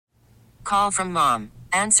call from mom.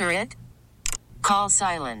 Answer it. Call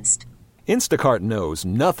silenced. Instacart knows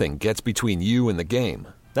nothing gets between you and the game.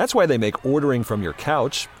 That's why they make ordering from your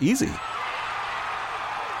couch easy.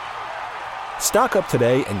 Stock up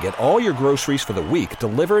today and get all your groceries for the week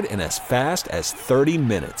delivered in as fast as 30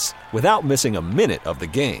 minutes without missing a minute of the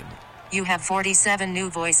game. You have 47 new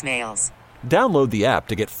voicemails. Download the app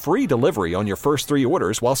to get free delivery on your first 3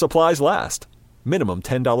 orders while supplies last. Minimum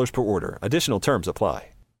 $10 per order. Additional terms apply.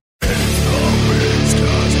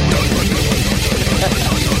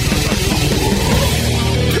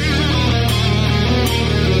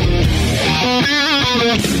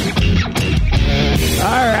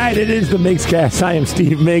 All right, it is the MigsCast. I am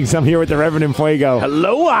Steve Miggs. I'm here with the Reverend Fuego.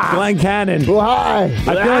 Hello. Glenn Cannon. Oh, hi. I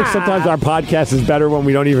feel like sometimes our podcast is better when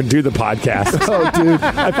we don't even do the podcast. Oh, dude.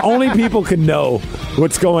 If only people could know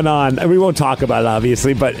what's going on. And we won't talk about it,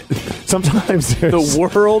 obviously, but sometimes The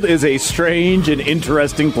world is a strange and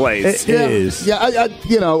interesting place. It is. Yeah,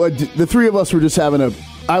 the three of us were just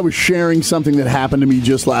I was sharing something that happened to me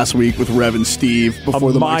just last week with Rev and Steve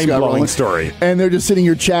before the mics got rolling. mind-blowing story. And they're just sitting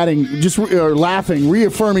here chatting, or laughing,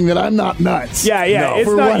 reaffirming that I'm not nuts. Yeah, it's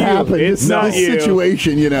for not what you. happened. It's not this you.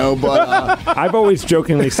 situation, but I've always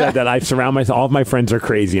jokingly said that I surround myself, all of my friends are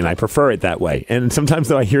crazy, and I prefer it that way. And sometimes,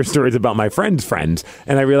 though, I hear stories about my friends' friends,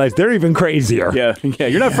 and I realize they're even crazier. Yeah,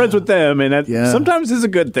 you're not friends with them, and that sometimes is a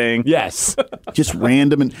good thing. Yes. just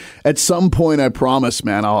random. And at some point, I promise,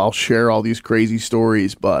 man, I'll share all these crazy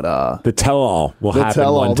stories, but The tell-all will happen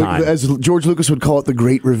one time. As George Lucas would call it, the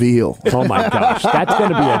great reveal. Oh, my gosh. That's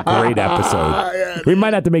going to be a great episode. We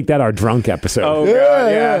might have to make that our drunk episode. Oh,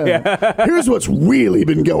 God, yeah. Here's what's really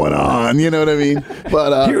been going on. You know what I mean?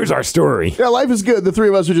 But Here's our story. yeah, life is good. The three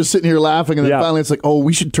of us are just sitting here laughing, and then finally it's like, oh,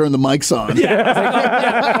 we should turn the mics on.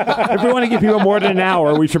 If we want to give people more than an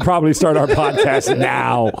hour, we should probably start our podcast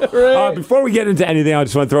now. Before we get into anything, I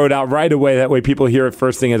just want to throw it out right away. That way people hear it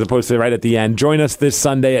first thing as opposed to right at the end. Join us this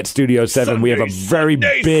Sunday at Studio 7. We have a very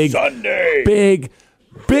big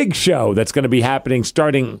show that's going to be happening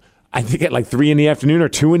starting, I think, at like 3 in the afternoon or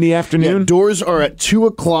 2 in the afternoon. Yeah, doors are at 2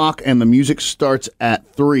 o'clock, and the music starts at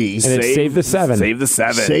 3. And it's Save the 7. Save the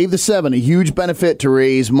 7. Save the 7, a huge benefit to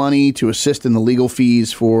raise money to assist in the legal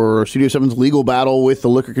fees for Studio 7's legal battle with the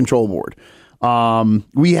Liquor Control Board.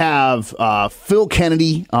 We have Phil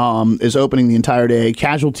Kennedy is opening the entire day.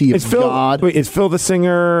 Casualty of God. Wait, is Phil the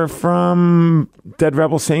singer from Dead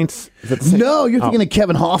Rebel Saints? No, you're thinking of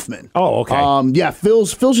Kevin Hoffman. Oh, okay. Yeah,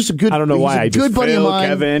 Phil's just a good. I don't know why I He's a just good buddy of mine.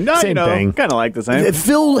 Kevin. No, Same thing. Kind of like the same.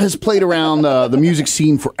 Phil has played around the music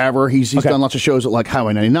scene forever. He's done lots of shows at like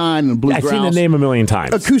Highway 99 and Bluegrass. I've seen the name a million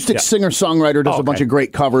times. Acoustic singer-songwriter, does a bunch of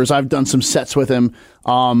great covers. I've done some sets with him.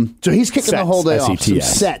 So he's kicking the whole day off. Some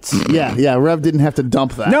sets. Yeah. Rev didn't have to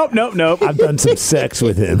dump that. Nope. I've done some sex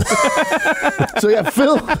with him. So yeah,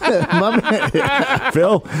 Phil, my man.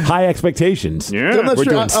 Phil, high expectations. Yeah. I'm not We're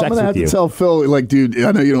sure. doing I'm sex going to have with to you. tell Phil, like, dude,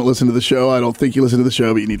 I know you don't listen to the show. I don't think you listen to the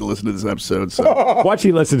show, but you need to listen to this episode. So Watch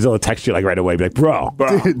he listens, he'll text you like right away. Be like, bro,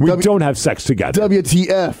 we don't have sex together.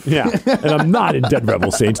 WTF. Yeah. And I'm not in Dead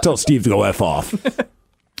Rebel Saints. Tell Steve to go F off.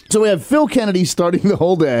 So we have Phil Kennedy starting the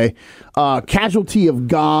whole day. Casualty of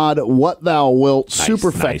God, What Thou Wilt,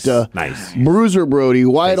 Superfecta, nice. Bruiser Brody,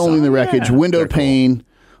 Wyatt Only in the Wreckage, Window Pane,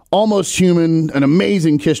 Almost Human, an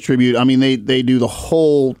amazing Kiss tribute. I mean, they do the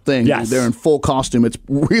whole thing. Yes. They're in full costume. It's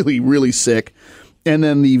really, really sick. And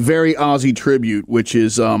then the Very Ozzy tribute, which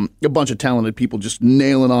is a bunch of talented people just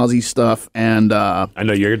nailing Ozzy stuff. And I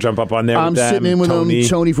know you're going to jump up on there with I'm them. sitting in with Tony. them.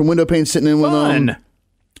 Tony from Window Pane sitting in with them.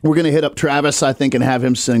 We're going to hit up Travis, I think, and have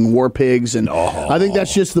him sing War Pigs. And I think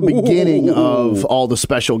that's just the beginning of all the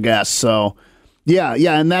special guests. So, yeah.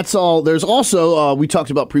 And that's all. There's also, we talked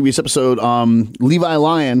about previous episode, Levi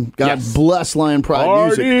Lion. God bless Lion Pride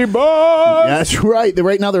Music. Boss. That's right.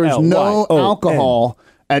 Right now there is no alcohol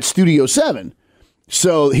at Studio 7.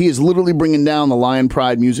 So he is literally bringing down the Lion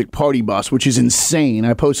Pride Music Party Bus, which is insane.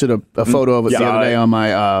 I posted a photo of it the other day on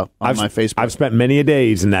my my Facebook. I've spent many a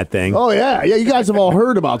days in that thing. Oh, yeah. You guys have all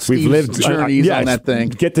heard about Steve's journeys on that thing.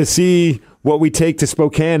 Get to see what we take to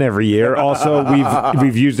Spokane every year. Also,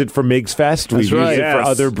 we've used it for MigsFest. We've used it for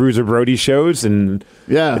other Bruiser Brody shows, and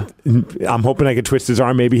I'm hoping I could twist his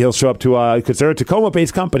arm. Maybe he'll show up to because they're a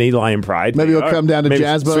Tacoma-based company, Lion Pride. Maybe he'll come down to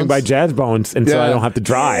Jazz Bones. Swing by Jazz Bones, and so I don't have to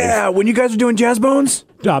drive. Yeah, when you guys are doing Jazz Bones?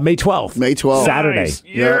 May 12th. May 12th. Saturday. Nice.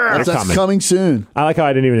 Yeah, that's coming soon. I like how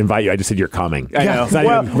I didn't even invite you. I just said you're coming. I know.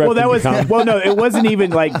 No, it wasn't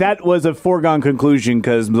even like that was a foregone conclusion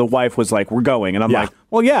because the wife was like, "We're going," and I'm like,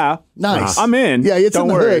 "Well, yeah, nice, I'm in." Yeah, it's Don't in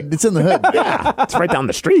the worry. hood. It's in the hood. Yeah, it's right down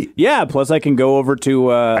the street. Yeah, plus I can go over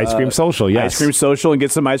to Ice Cream Social. Yes, Ice Cream Social and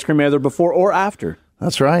get some ice cream either before or after.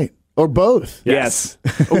 That's right. Or both. Yes.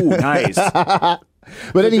 Oh, nice.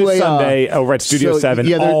 But anyway, this Sunday over at Studio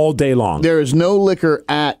 7 all day long. There is no liquor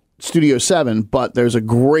at Studio 7, but there's a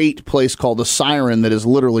great place called the Siren that is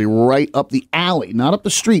literally right up the alley, not up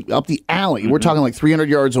the street, up the alley. We're talking like 300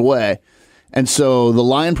 yards away. And so the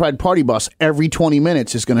Lion Pride party bus every 20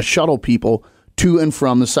 minutes is going to shuttle people to and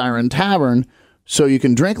from the Siren Tavern so you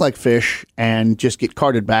can drink like fish and just get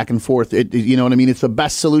carted back and forth. You know what I mean? It's the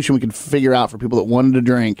best solution we could figure out for people that wanted to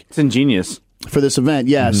drink. It's ingenious. For this event,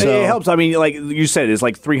 yeah. So it helps. I mean, like you said, it's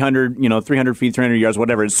like 300 feet, 300 yards,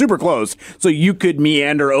 whatever. It's super close. So you could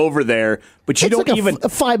meander over there, but you it's don't like even... a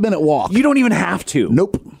 5-minute walk. You don't even have to.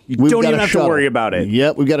 Nope. You don't even have to worry about it.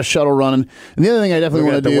 Yep, we've got a shuttle running. And the other thing I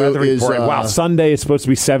definitely want to do is... wow, Sunday is supposed to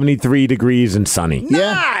be 73 degrees and sunny.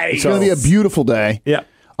 Yeah, Nice! It's going to be a beautiful day. Yeah.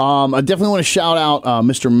 I definitely want to shout out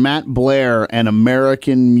Mr. Matt Blair and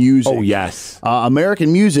American Music. Oh, yes.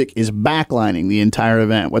 American Music is backlining the entire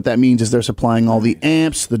event. What that means is they're supplying all the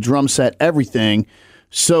amps, the drum set, everything,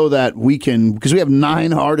 so that we can, because we have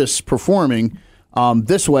 9 artists performing,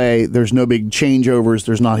 this way there's no big changeovers.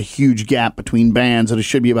 There's not a huge gap between bands. It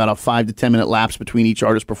should be about a 5 to 10 minute lapse between each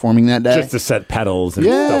artist performing that day. Just to set pedals and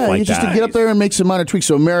stuff like just that. to get up there and make some minor tweaks.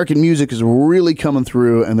 So American Music is really coming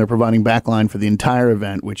through, and they're providing backline for the entire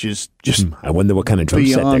event, which is just I wonder what kind of drum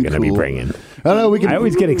set they're going to be cool. bringing. I don't know. I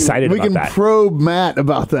always get excited about that. We can probe Matt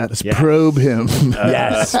about that. Let's probe him.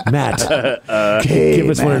 Yes, Matt. Give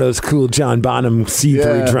us one of those cool John Bonham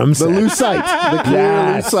C3 drum sets. The Lucite. The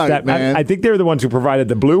clear Lucite, man. I think they were the ones who provided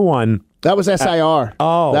the blue one. That was SIR.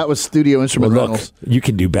 That was Studio Instrument Rentals. Look, you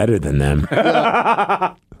can do better than them.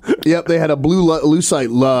 Yep, they had a blue Lucite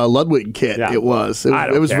Ludwig kit. Yeah. It was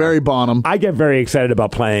very Bonham. I get very excited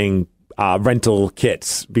about playing rental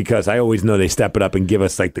kits because I always know they step it up and give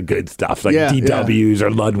us like the good stuff, like DWs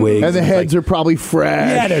or Ludwigs. And the heads are probably fresh.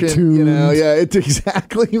 Yeah, they're tuned. It's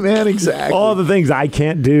exactly, man, exactly. All the things I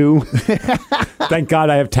can't do. Thank God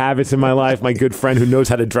I have Tavis in my life, my good friend who knows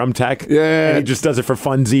how to drum tech. Yeah. And he just does it for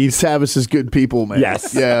funsies. Tavis is good people, man.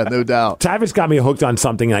 Yes. Yeah, no doubt. Tavis got me hooked on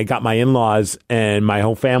something, and I got my in-laws and my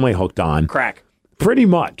whole family hooked on. Crack. Pretty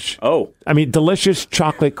much. Oh. I mean, delicious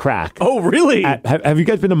chocolate crack. Oh, really? Have you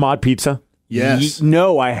guys been to Mod Pizza? Yes.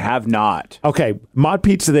 No, I have not. Okay, Mod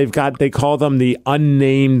Pizza, they call them the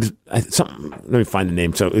unnamed, let me find the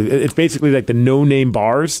name. So it's basically like the no-name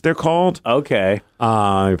bars, they're called. Okay.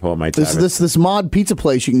 Let me pull up my tab. This Mod Pizza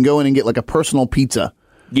place, you can go in and get like a personal pizza.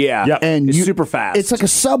 Yeah. Yep. And it's super fast. It's like a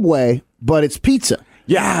Subway, but it's pizza.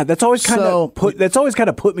 Yeah, that's always kind of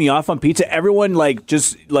put me off on pizza. Everyone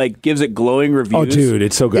just gives it glowing reviews. Oh, dude,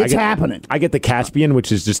 it's so good. It's happening. I get the Caspian,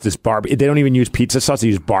 which is just this barbecue. They don't even use pizza sauce; they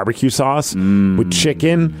use barbecue sauce with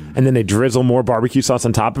chicken, and then they drizzle more barbecue sauce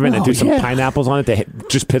on top of it, and do some pineapples on it. They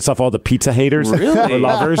just piss off all the pizza haters or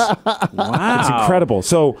lovers. Wow, it's incredible.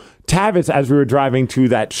 So Tavis, as we were driving to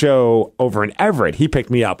that show over in Everett, he picked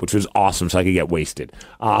me up, which was awesome, so I could get wasted,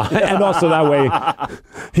 and also that way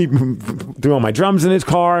he threw all my drums in his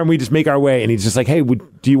car, and we just make our way. And he's just like, "Hey,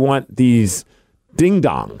 do you want these ding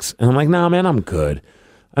dongs?" And I'm like, "Nah, man, I'm good.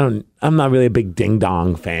 I'm not really a big ding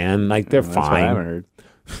dong fan. Like, they're fine." That's what I haven't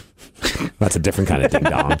heard. That's a different kind of ding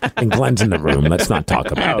dong. And Glenn's in the room. Let's not talk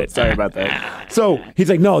about it. Sorry about that. So he's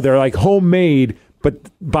like, "No, they're like homemade, but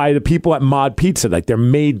by the people at Mod Pizza. Like, they're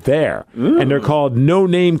made there, and they're called No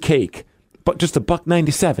Name Cake, but just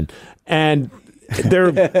 $1.97, and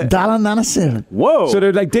they're $1.97. Whoa! So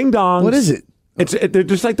they're like ding dongs. What is it? They're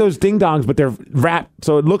just like those ding dongs, but they're wrapped,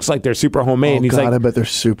 so it looks like they're super homemade. Oh, and he's God, like, I bet they're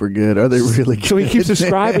super good. Are they really good? So he keeps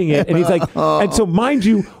describing it, and he's like, and so mind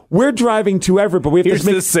you, we're driving to Everett, but we have Here's to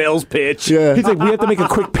make the sales pitch. Yeah. He's like, we have to make a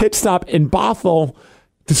quick pit stop in Bothell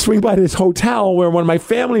to swing by this hotel where one of my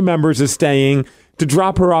family members is staying to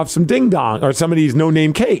drop her off some ding dong or some of these no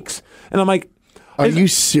name cakes. And I'm like, are you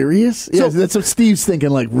serious? Yeah, that's what Steve's thinking.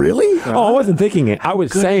 Like, really? Oh, I wasn't thinking it. I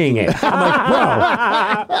was saying it. I'm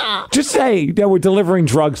like, bro, just say that we're delivering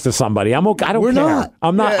drugs to somebody. I'm okay. I don't We're care. not.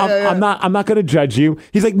 I'm not. I'm not going to judge you.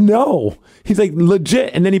 He's like, no. He's like,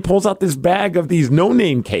 legit. And then he pulls out this bag of these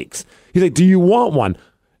no-name cakes. He's like, do you want one?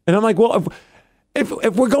 And I'm like, well,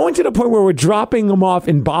 if we're going to the point where we're dropping them off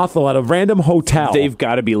in Bothell at a random hotel, they've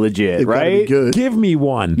got to be legit, They've gotta be right? good. give me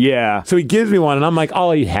one. Yeah. So he gives me one, and I'm like,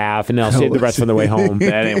 I'll eat half, and then I'll save the rest on the way home.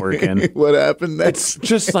 That ain't working. What happened? It's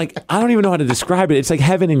just like, I don't even know how to describe it. It's like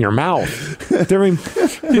heaven in your mouth.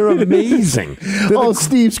 They're amazing. All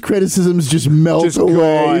Steve's criticisms just melt Just away.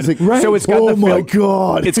 gone. He's like, Right. So it's got oh the my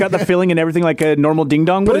God. It's got the filling and everything like a normal ding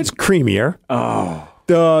dong But would. it's creamier. Oh.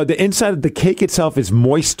 The inside of the cake itself is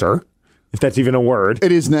moister, if that's even a word.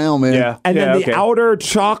 It is now, man. Yeah. And then the outer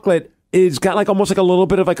chocolate is got like almost like a little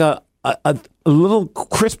bit of like a a little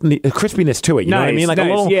crispiness to it. You know what I mean? Like a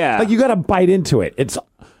little, like you got to bite into it. It's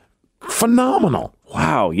phenomenal.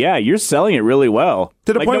 Wow, yeah, you're selling it really well.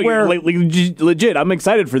 To the point where... legit, I'm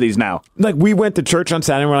excited for these now. Like, we went to church on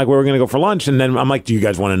Saturday, and we're like, we're going to go for lunch, and then I'm like, do you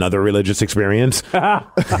guys want another religious experience?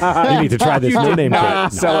 You need to try this new name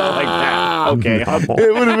kit. Sell it like that. Okay.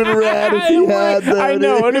 It would have been rad if you had that. I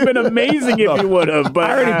know, it would have been amazing if you would have,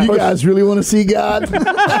 but... You guys really want to see God?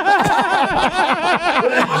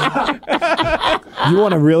 You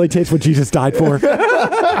want to really taste what Jesus died for? Dude,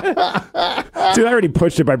 I already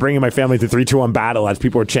pushed it by bringing my family to 3-2-1 battle as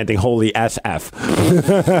people were chanting holy SF.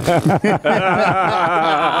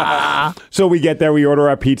 So we get there, we order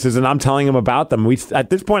our pizzas, and I'm telling them about them.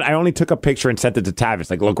 At this point, I only took a picture and sent it to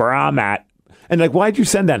Tavis. Like, look where I'm at. And like, why'd you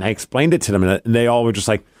send that? And I explained it to them, and they all were just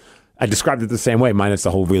like, I described it the same way, minus the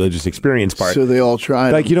whole religious experience part. So they all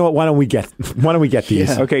tried. Like, you know what? Why don't we get these?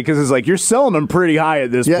 Yeah. Okay, because it's like you're selling them pretty high at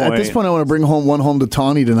this point. Yeah, at this point, I want to bring one home to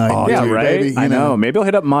Tawny tonight. Oh, yeah, dude, right. Baby, I know. Maybe I'll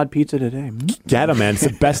hit up Mod Pizza today. Get them, man. It's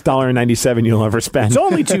the best $1.97 you'll ever spend. It's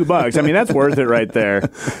only $2. I mean, that's worth it right there.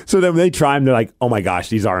 So then when they try them, they're like, "Oh my gosh,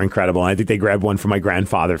 these are incredible!" And I think they grabbed one for my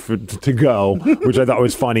grandfather to go, which I thought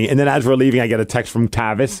was funny. And then as we're leaving, I get a text from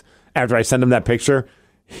Tavis after I send him that picture.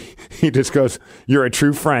 He just goes, "You're a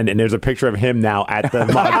true friend," and there's a picture of him now at the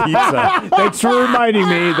Mod Pizza. Thanks for reminding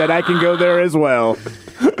me that I can go there as well.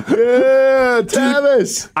 Yeah,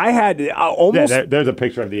 Tavis. I had almost... Yeah, there's a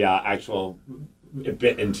picture of the actual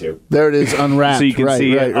bit into. There it is, unwrapped. So you can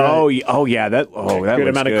see it. Right. Oh, yeah. That good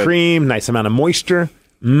amount of cream, nice amount of moisture.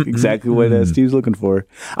 Exactly what Steve's looking for.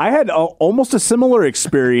 I had almost a similar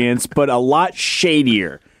experience, but a lot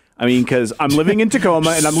shadier. I mean, because I'm living in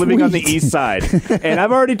Tacoma and I'm living on the east side. And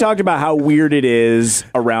I've already talked about how weird it is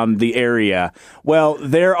around the area. Well,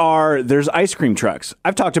 there's ice cream trucks.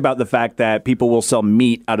 I've talked about the fact that people will sell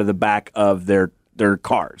meat out of the back of their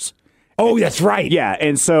cars. Oh, that's right. Yeah,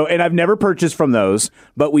 and I've never purchased from those,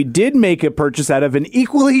 but we did make a purchase out of an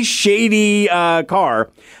equally shady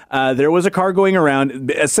car. There was a car going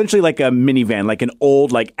around, essentially like a minivan, like an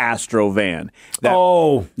old like Astro van.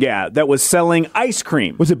 That was selling ice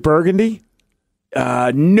cream. Was it burgundy?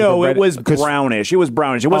 No, it was brownish. It was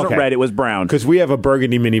brownish. It wasn't red. It was brown. Because we have a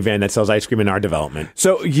burgundy minivan that sells ice cream in our development.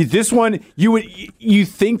 So this one, you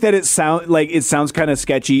think that it sounds kind of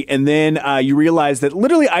sketchy, and then you realize that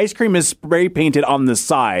literally ice cream is spray painted on the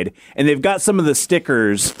side, and they've got some of the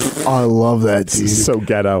stickers. Oh, I love that, dude. It's so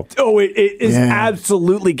ghetto. Oh, it is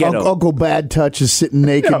absolutely ghetto. Uncle Bad Touch is sitting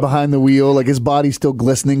naked behind the wheel, like his body's still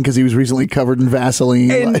glistening because he was recently covered in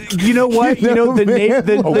Vaseline. And you know what?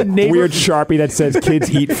 The neighbor weird Sharpie that says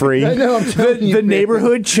kids eat free. I know, the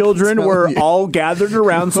neighborhood children were all gathered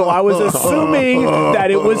around, so I was assuming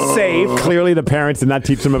that it was safe. Clearly, the parents did not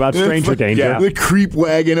teach them about stranger danger. Yeah. The creep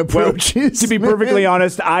wagon approaches. To be perfectly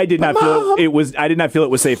honest, I did not feel it was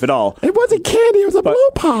safe at all. It wasn't candy; it was a blow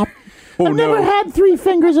pop. I've never had 3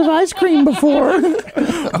 fingers of ice cream before.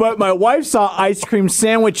 But my wife saw ice cream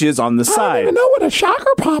sandwiches on the side. I didn't even know what a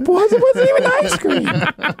shocker pop was. It wasn't even ice cream.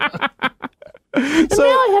 And now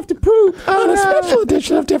I have to poop on a special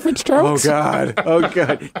edition of Different Strokes. Oh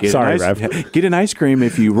God! Sorry, Rev. Get an ice cream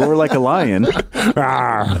if you roar like a lion.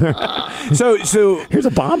 So here's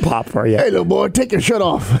a bomb pop for you. Hey, little boy, take your shirt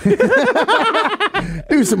off.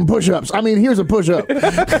 Do some push-ups. I mean, here's a push-up.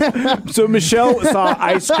 So Michelle saw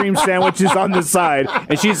ice cream sandwiches on the side,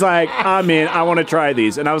 and she's like, "I'm in. I want to try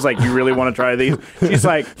these." And I was like, "You really want to try these?" She's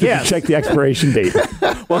like, "Yeah." Check the expiration date.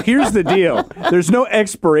 Well, here's the deal. There's no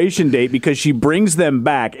expiration date because she brings them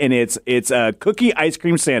back, and it's a cookie ice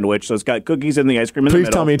cream sandwich. So it's got cookies and the ice cream in the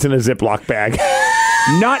middle. Please tell me it's in a Ziploc bag.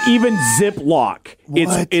 Not even Ziploc.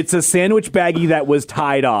 It's a sandwich baggie that was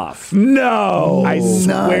tied off. No. I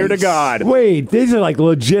swear to God. Wait, these are like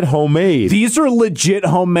legit homemade. These are legit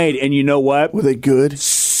homemade, and you know what? Were they good?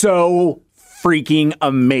 So freaking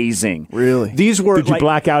amazing. Really? These were. Did you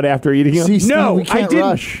black out after eating them? See, Steve, no, we can't I didn't.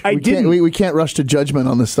 rush. I didn't. We can't rush to judgment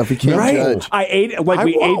on this stuff. We can't judge. I ate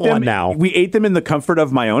them now. We ate them in the comfort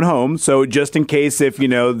of my own home, so just in case if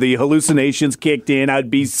the hallucinations kicked in,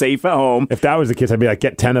 I'd be safe at home. If that was the case, I'd be like,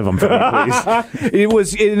 get 10 of them for me, please.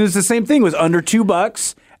 It was the same thing. It was under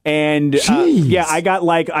 $2. And I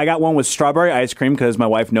got one with strawberry ice cream because my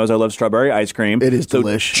wife knows I love strawberry ice cream. It is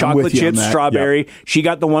delicious. Chocolate chip strawberry. Yep. She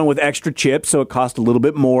got the one with extra chips, so it cost a little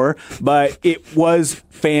bit more, but it was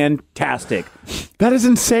fantastic. That is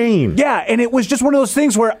insane. Yeah, and it was just one of those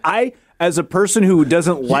things where as a person who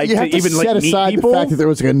doesn't like you to have to even set like meet aside people, the fact that there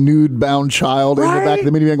was like a nude-bound child in the back of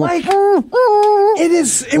the minivan going,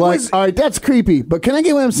 it was all right, that's creepy, but can I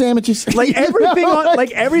get one of them sandwiches? like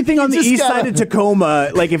everything on the east side of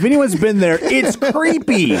Tacoma. Like if anyone's been there, it's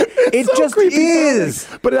creepy. It so just creepy is.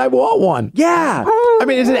 But I want one. Yeah. I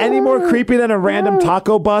mean, is it any more creepy than a random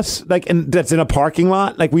taco bus that's in a parking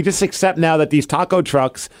lot? Like we just accept now that these taco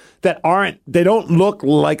trucks they don't look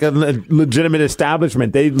like a legitimate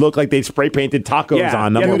establishment. They look like they spray painted tacos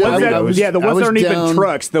on them. The ones that aren't even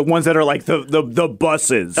trucks. The ones that are like the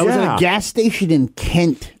buses. I was at a gas station in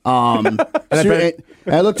Kent. And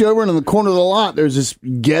I looked over and in the corner of the lot, there's this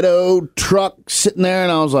ghetto truck sitting there,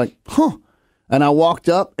 and I was like, huh. And I walked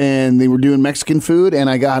up, and they were doing Mexican food, and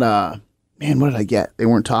I got what did I get? They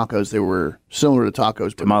weren't tacos. They were similar to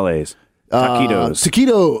tacos. Tamales. Taquitos.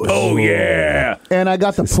 Taquitos. Oh, yeah. And I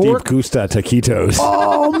got the Steve pork. Gusta taquitos.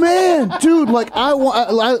 Oh, man. Dude, like,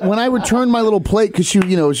 when I returned my little plate, because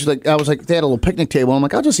she's like, I was like, they had a little picnic table. I'm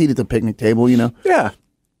like, I'll just eat at the picnic table, Yeah.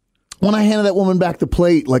 When I handed that woman back the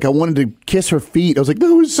plate, like, I wanted to kiss her feet. I was like,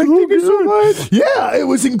 that was so good. Thank you so much. Yeah, it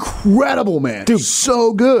was incredible, man. Dude,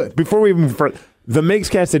 so good. Before we even... The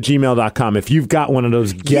MigsCast@gmail.com. If you've got one of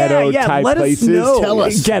those ghetto type places, tell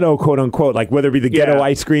us. Ghetto, quote unquote, like whether it be the ghetto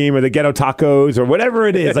ice cream or the ghetto tacos or whatever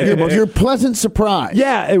it is. Like your pleasant surprise.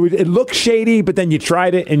 Yeah, it looked shady, but then you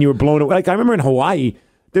tried it and you were blown away. Like I remember in Hawaii,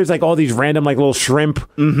 there's like all these random like little shrimp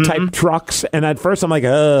type trucks, and at first I'm like,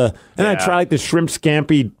 and I try like the shrimp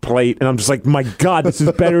scampi plate, and I'm just like, my God, this is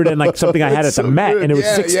better than like something I had at the Met, and it was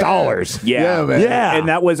 $6. Yeah, man. Yeah, and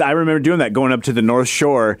that was I remember doing that, going up to the North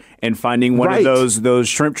Shore and finding one of those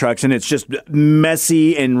shrimp trucks, and it's just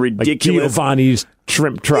messy and ridiculous. Like Giovanni's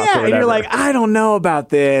shrimp truck. Yeah, or and you're like, I don't know about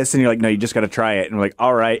this, and you're like, no, you just got to try it, and we're like,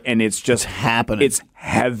 all right, and it's just happening. It's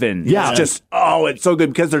heaven. Yeah, it's just it's so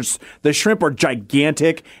good because the shrimp are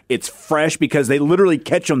gigantic. It's fresh because they literally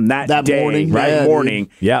catch them that day, morning, morning.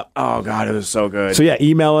 Yeah. Oh God, it was so good. So yeah,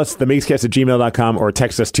 email us themigscast@gmail.com or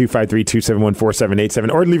text us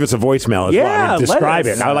 253-271-4787 or leave us a voicemail as well. I mean, describe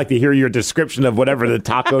it. I would like to hear your description of whatever the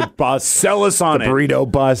taco bus, sell us on the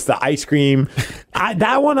burrito bus, the ice cream.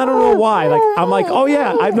 That one I don't know why. Like I'm like, oh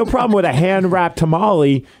yeah, I have no problem with a hand wrapped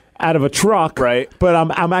tamale out of a truck, right? But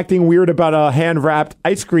I'm acting weird about a hand wrapped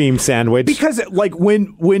ice cream sandwich because like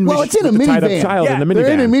when it's in a minivan. Tied up child in the minivan.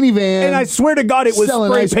 They're in a minivan, and I swear to God, it was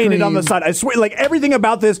spray painted on the side. I swear, like everything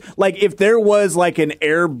about this, like if there was like an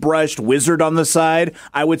airbrushed wizard on the side,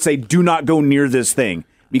 I would say do not go near this thing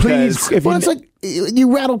because it's like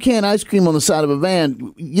you rattle can ice cream on the side of a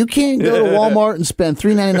van. You can't go to Walmart and spend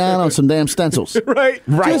 $3.99 on some damn stencils. Right.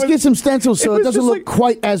 Just get some stencils so it doesn't look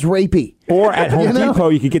quite as rapey. Or at Home Depot,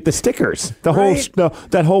 you could get the stickers.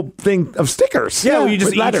 That whole thing of stickers. Yeah, you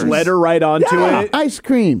just each letter right onto it. Ice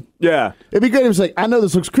cream. Yeah. It'd be great if it was like, I know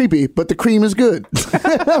this looks creepy, but the cream is good.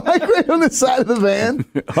 Like right on the side of the van.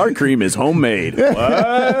 Our cream is homemade.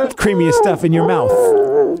 What? Creamiest stuff in your mouth.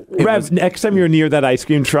 Rev, next time you're near that ice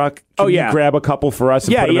cream truck, can you grab a couple for us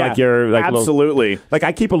and put them in like your absolutely. Like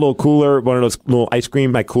I keep a little cooler, one of those little ice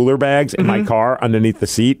cream like cooler bags in my car underneath the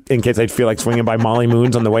seat in case I feel like swinging by Molly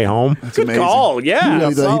Moon's on the way home. That's good amazing. call. Yeah,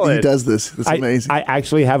 he does this. That's amazing. I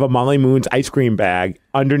actually have a Molly Moon's ice cream bag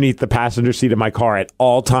underneath the passenger seat of my car at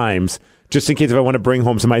all times, just in case if I want to bring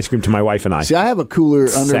home some ice cream to my wife and I. See, I have a cooler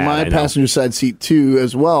under my passenger side seat, too,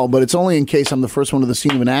 as well, but it's only in case I'm the first one to the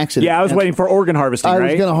scene of an accident. Yeah, I was waiting for organ harvesting, I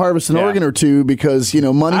was going to harvest an organ or two because,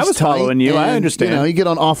 money's tight. I was following you. I understand. You get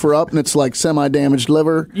on OfferUp, and it's like semi-damaged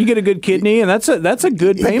liver. You get a good kidney, and that's a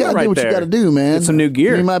good payment right there. You got to do what you got to do, man. Get some new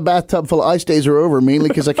gear. My bathtub full of ice days are over, mainly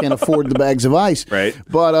because I can't afford the bags of ice. Right.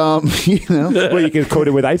 But, Well, you can coat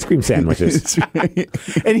it with ice cream sandwiches.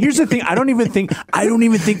 And here's the thing. I don't even think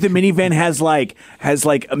the minivan has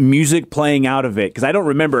music playing out of it because I don't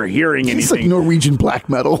remember hearing anything. It's like Norwegian black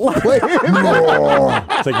metal. It's like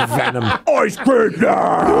Venom. Ice cream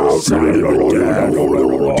now.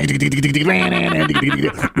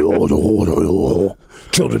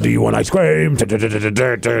 Children, do you want ice cream?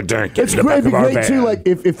 It's great too. Like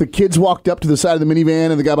if the kids walked up to the side of the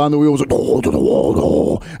minivan and the guy behind the wheel was like, and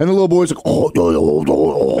the little boy's like,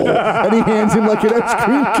 and he hands him like an ice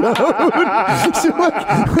cream cone. So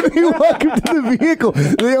like when they walk up to the vehicle,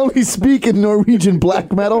 they only speak in Norwegian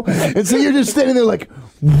black metal, and so you're just standing there like,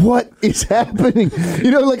 what is happening? Like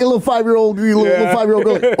a little 5-year-old girl, like,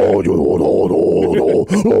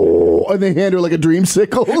 and they hand her like a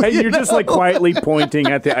dreamsicle, and you're just like quietly pointing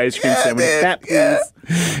at the ice cream sandwich. That please,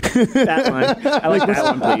 that one. I like that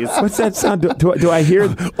one, please. What's that sound? Do I hear?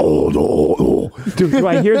 Do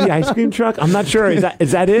I hear the ice cream truck? I'm not sure. Is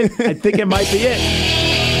that it? I think it might be it.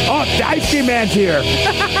 Oh, the ice cream man's here.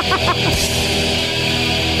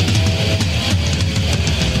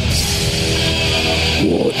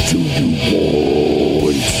 do you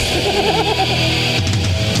want?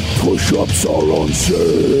 Push-ups are on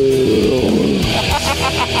sale.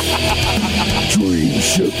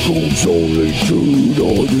 Dreamsicles only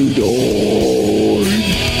 $2.99.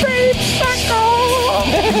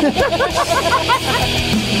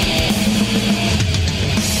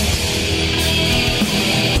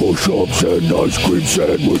 Push-ups and ice cream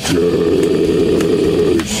sandwiches.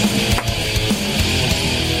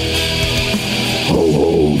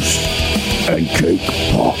 Ho-hos and cake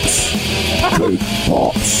pops. Cake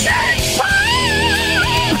pops.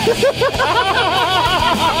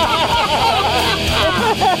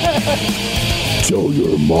 Tell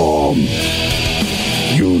your mom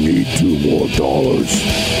you need $2 more.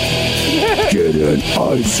 Get an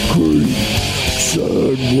ice cream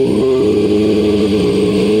sandwich.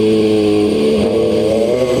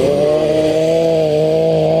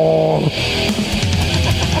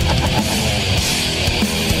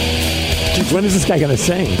 When is this guy going to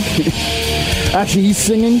sing? Actually, he's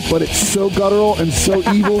singing, but it's so guttural and so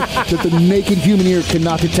evil that the naked human ear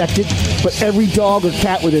cannot detect it. But every dog or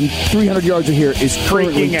cat within 300 yards of here is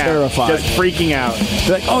currently terrified. Just freaking out.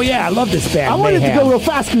 They're like, oh yeah, I love this band. I want it to go real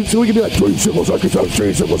fast so we can be like, dreamsicles, I can tell,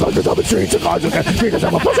 dreamsicles, I can tell, dreamsicles, I can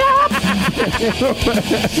tell, push up!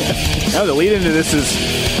 No, the lead into this is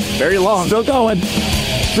very long. Still going.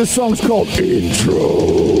 This song's called Intro.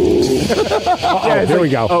 Yeah, there we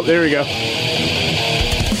go. Oh, there we go.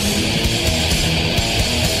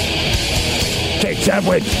 Cake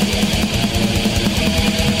sandwich.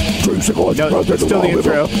 Dreamsicles. No, still the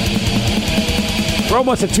intro. We're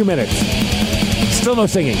almost at 2 minutes. Still no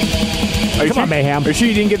singing. Come on, Mayhem. Are you sure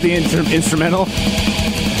you didn't get the instrumental?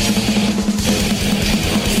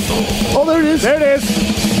 Oh, there it is. There it is.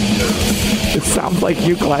 It sounds like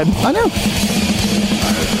you, Glenn. I know.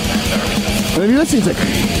 And if you listen, it's like,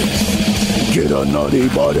 Get a nutty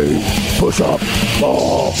buddy. Push up.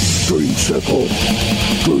 Oh, dreamsicle.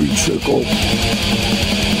 Dreamsicle.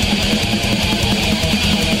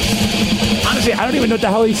 Honestly, I don't even know what the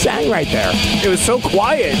hell he sang right there. It was so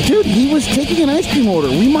quiet. dude, he was taking an ice cream order.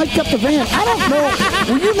 We mic'd up the van. I don't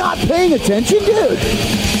know. Were you not paying attention, dude?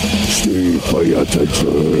 Steve, pay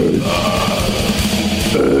attention.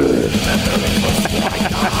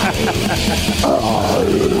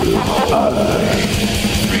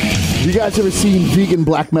 You guys ever seen Vegan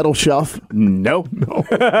Black Metal Chef? No.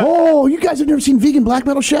 Oh, you guys have never seen Vegan Black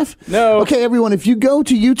Metal Chef? No. Okay, everyone, if you go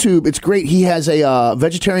to YouTube, it's great. He has a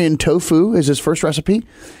vegetarian tofu is his first recipe.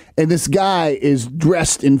 And this guy is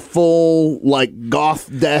dressed in full, like, goth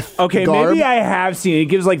death Okay, garb. maybe I have seen it. It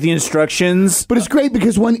gives, like, the instructions. But it's great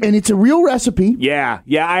because and it's a real recipe. Yeah,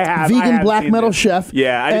 I have. Vegan Black Metal Chef.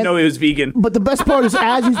 Yeah, I didn't know it was vegan. But the best part is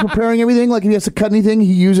as he's preparing everything, like if he has to cut anything,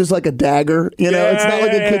 he uses like a dagger. You know, it's not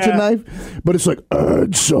like a kitchen knife, but it's like,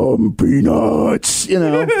 add some peanuts, you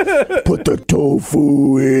know, put the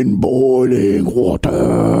tofu in boiling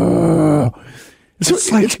water.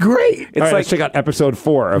 It's great. It's like, let's check out episode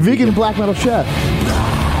 4 of Vegan Black Metal Chef.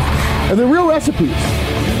 And they're real recipes. You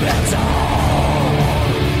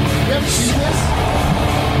ever seen this?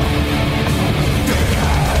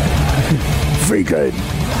 Vegan.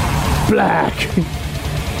 Black.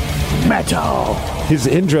 Metal. His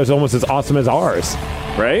intro is almost as awesome as ours.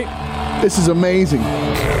 Right? This is amazing.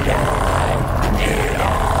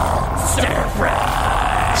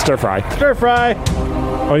 Stir fry. Stir fry.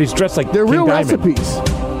 Oh, he's dressed like They're King real Diamond. recipes.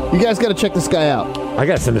 You guys got to check this guy out. I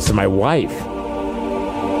gotta send this to my wife.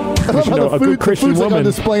 I love how know, a good Christian the food's like on woman.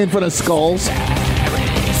 display in front of skulls.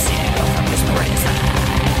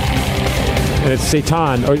 And it's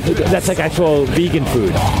seitan, or that's like actual vegan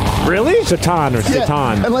food. Really? Seitan or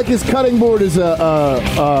seitan. And like his cutting board is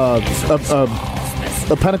a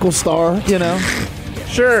pentacle star, you know?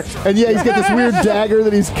 Sure. And yeah, he's got this weird dagger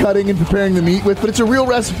that he's cutting and preparing the meat with, but it's a real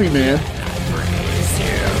recipe, man.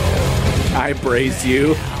 I praise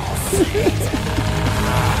you.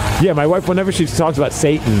 Yeah, my wife, whenever she talks about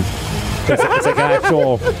Satan, it's like an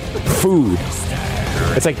actual food.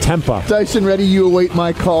 It's like tempeh. Dyson, ready? You await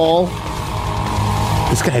my call.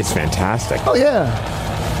 This guy is fantastic. Oh, yeah.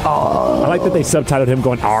 I like that they subtitled him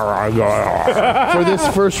going, "Arr, arr, arr." For this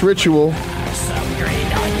first ritual,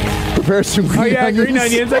 prepare some green onions. Green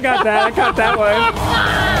onions. I got that one.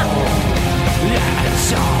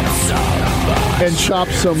 And chop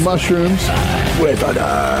some mushrooms. With an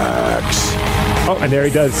axe. Oh, and there he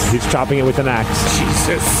does. He's chopping it with an axe.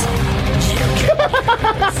 Jesus.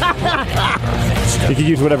 You can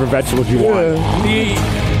use whatever vegetables you want. The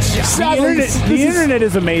internet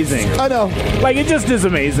is amazing. I know. Like, it just is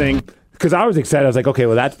amazing. Because I was excited. I was like, okay,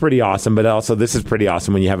 well, that's pretty awesome. But also, this is pretty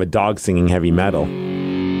awesome when you have a dog singing heavy metal.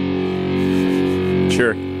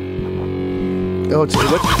 Sure.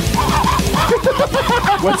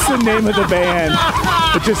 What's the name of the band?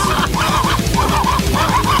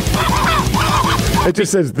 It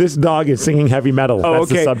just says this dog is singing heavy metal. Oh,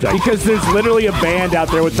 That's okay. the subject. Because there's literally a band out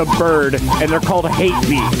there with a bird, and they're called Hate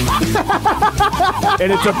Beat.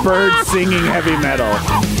 And it's a bird singing heavy metal.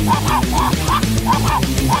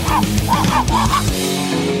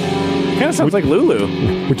 Kind of sounds like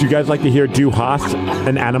Lulu. Would you guys like to hear Du Hast,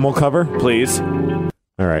 an Animal cover? Please.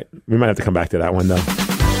 All right. We might have to come back to that one, though.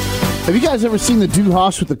 Have you guys ever seen the Du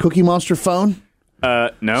Hast with the Cookie Monster phone?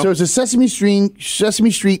 No. So it's a Sesame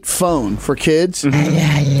Street phone for kids,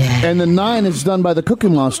 and the 9 is done by the Cookie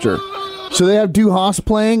Monster. So they have Du Hast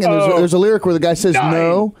playing, and there's a lyric where the guy says 9.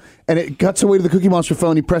 No, and it cuts away to the Cookie Monster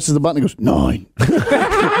phone. He presses the button, and goes 9,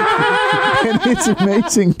 and it's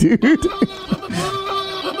amazing, dude.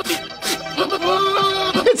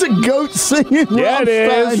 It's a goat singing. Yeah, it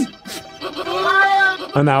is.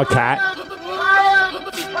 And now a cat.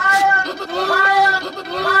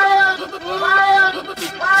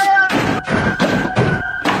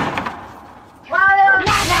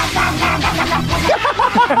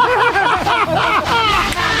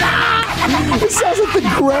 It sounds like the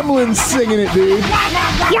Gremlins singing it, dude.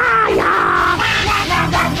 Yeah, yeah.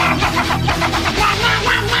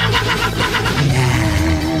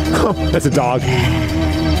 Oh, that's a dog.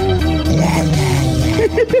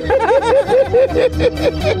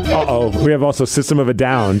 Uh-oh. We have also System of a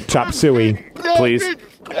Down, Chop Suey, please.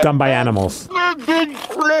 Done by animals.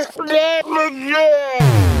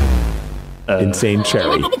 Insane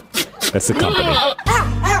Cherry. That's the company.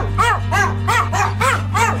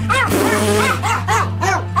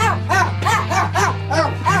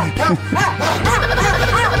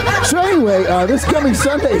 So anyway, this coming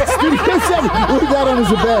Sunday, Studio 7, leave that on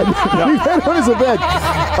as a bed. Leave that on as a bed.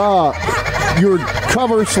 Your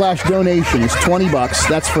cover/donation is $20.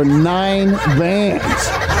 That's for 9 bands.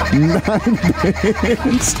 9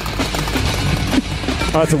 bands.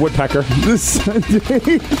 Oh, it's a woodpecker. This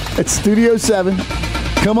Sunday at Studio 7.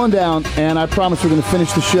 Come on down, and I promise we're going to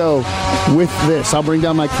finish the show with this. I'll bring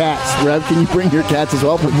down my cats. Rev, can you bring your cats as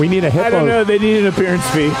well? We need a hippo. I don't know. They need an appearance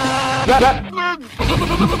fee.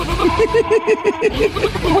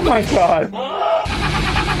 Oh, my God.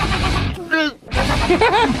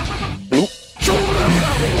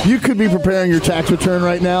 You could be preparing your tax return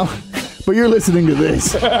right now, but you're listening to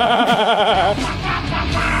this.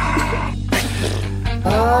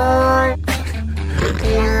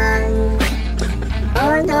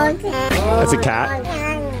 That's a cat.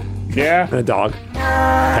 Yeah. And a dog.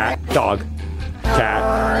 Cat. Dog.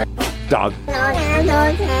 Cat. Dog.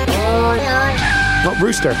 Oh,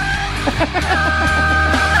 rooster.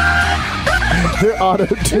 They're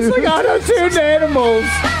auto-tuned. It's like auto-tuned animals.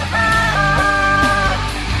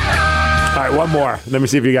 All right, one more. Let me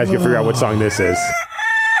see if you guys can figure out what song this is.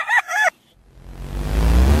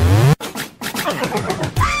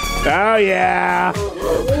 Oh, yeah.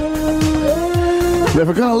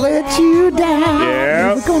 Never gonna let you down.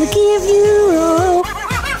 Yeah. Never gonna give you up.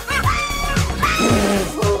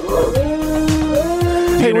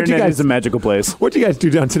 Hey, what you guys? Is a magical place. What'd you guys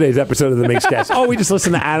do on today's episode of the MigsCast? Oh, we just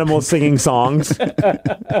listened to animals singing songs.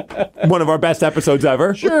 One of our best episodes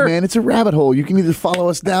ever. Sure. Look, man, it's a rabbit hole. You can either follow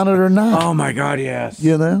us down it or not. Oh, my God, yes.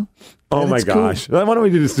 You know? Oh, my gosh. Cool. Why don't we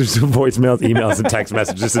do this through voicemails, emails, and text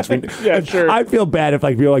messages? Since we, yeah, sure. I feel bad if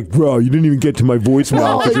you're like, bro, you didn't even get to my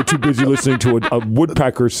voicemail because you're too busy listening to a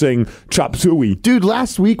woodpecker sing Chop Suey. Dude,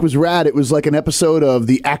 last week was rad. It was like an episode of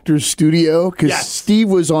the Actors Studio because Steve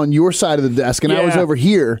was on your side of the desk and I was over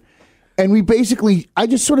here. And I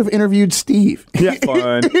just sort of interviewed Steve. Yeah,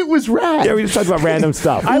 fun. It was rad. Yeah, we just talked about random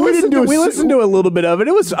stuff. We listened to a little bit of it.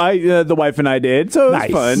 It was the wife and I did, so it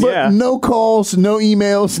was fun. But no calls, no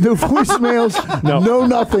emails, no voicemails, no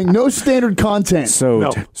nothing, no standard content.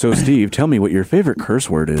 So Steve, tell me what your favorite curse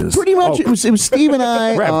word is. Pretty much, it was Steve and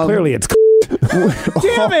I. Clearly, it's.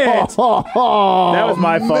 Damn it! That was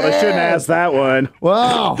my fault. I shouldn't have asked that one.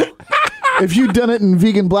 Wow. If you'd done it in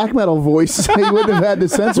vegan black metal voice, you wouldn't have had to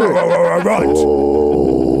censor it.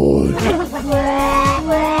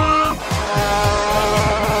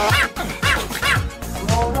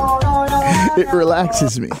 It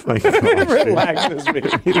relaxes me. It relaxes me.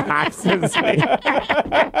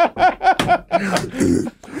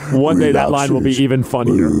 One day that line will be even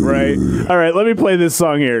funnier. Right. All right, let me play this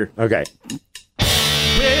song here. Okay.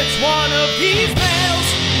 Which one of these mails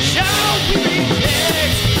shall we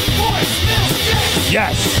pick? Voicemail six.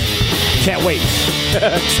 Yes. Can't wait.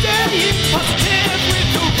 Staying positive with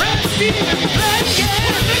the Red Steve and Blanket.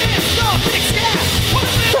 What if it is the MigsCast? What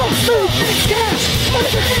if it is the MigsCast? What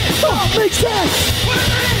if it is the MigsCast? What if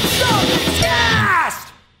it is the MigsCast?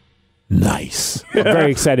 Nice. I'm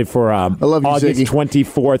very excited for love you, August Ziggy.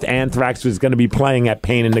 24th. Anthrax was going to be playing at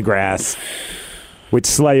Pain in the Grass with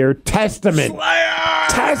Slayer. Testament.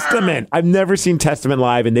 Testament. I've never seen Testament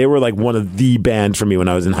live, and they were like one of the bands for me when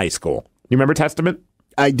I was in high school. You remember Testament?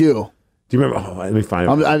 I do. Do you remember? Oh, let me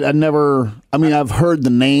find it. I never. I mean, I've heard the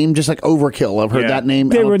name, just like Overkill. I've heard that name.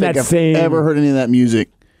 They I don't were in think that I've same- ever heard any of that music.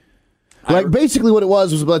 Like basically, what it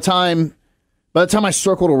was by the time I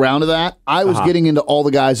circled around to that, I was getting into all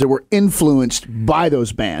the guys that were influenced by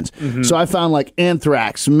those bands. So I found like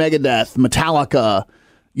Anthrax, Megadeth, Metallica.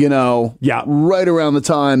 Right around the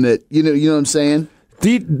time that you know what I'm saying.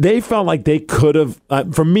 They felt like they could have.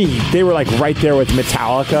 For me, they were like right there with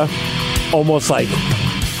Metallica, almost like.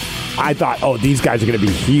 I thought, these guys are going to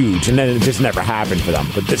be huge, and then it just never happened for them.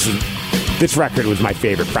 But this record was my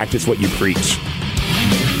favorite. Practice What You Preach.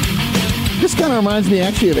 This kind of reminds me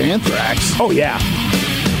actually of Anthrax. Oh yeah,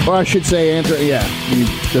 or I should say Anthrax. Yeah,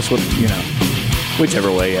 that's what Whichever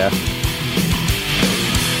way, yeah.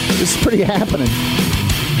 This is pretty happening.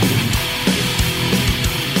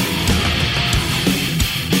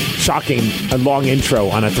 shocking, a long intro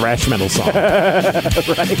on a thrash metal song.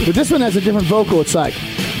 Right. But this one has a different vocal. It's like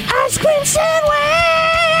ice cream sandwich.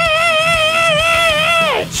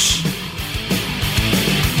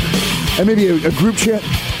 And maybe a group chant.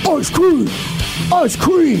 Ice cream. Ice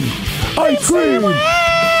cream. Ice cream.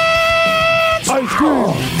 Ice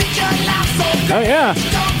cream. Oh, yeah.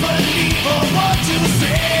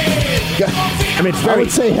 I mean, I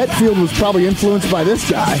would say Hetfield was probably influenced by this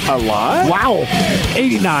guy. A lot? Wow.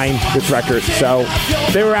 89, this record. So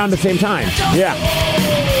they were around the same time. Yeah.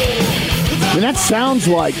 I mean, that sounds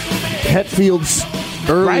like Hetfield's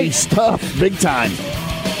early stuff, big time.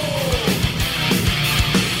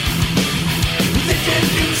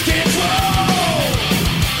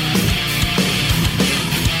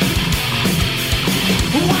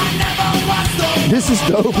 This is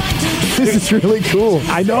dope. This is really cool.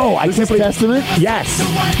 I know. This is Testament? Yes.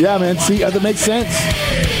 Yeah, man. See, that makes sense.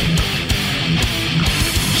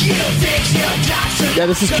 Yeah,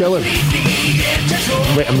 this is killer.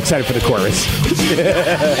 Wait, I'm excited for the chorus.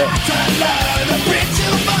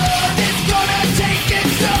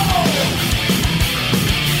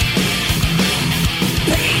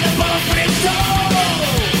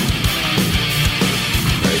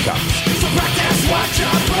 There he comes.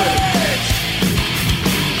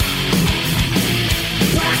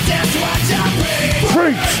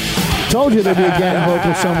 Preach! Told you there'd be a gang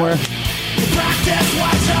vocal somewhere.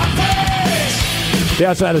 They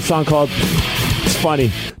also had a song called, it's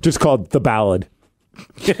funny, just called The Ballad.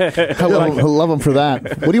 I love them for that.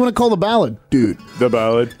 What do you want to call the ballad, dude? The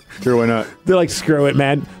ballad. Sure, why not? They're like, screw it,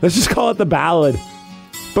 man. Let's just call it The Ballad.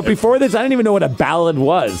 But before this, I didn't even know what a ballad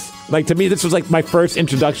was. Like, to me, this was like my first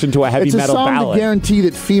introduction to a heavy metal song ballad. to guarantee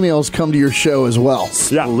that females come to your show as well.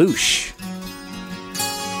 Yeah. Loosh.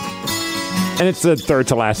 And it's the third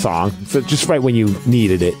to last song. So just right when you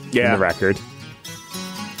needed it in the record.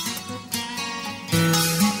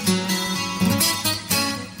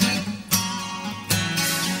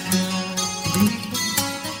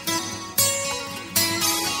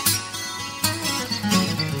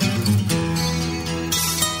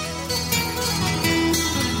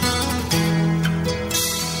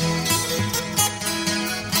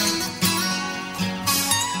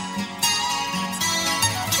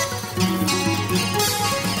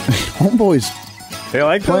 Homeboys They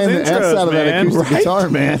like playing those the intros, S out of that man. acoustic guitar,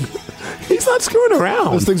 man. He's not screwing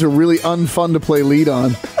around. Those things are really unfun to play lead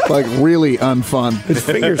on. Like, really unfun. His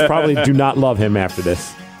fingers probably do not love him after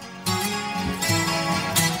this.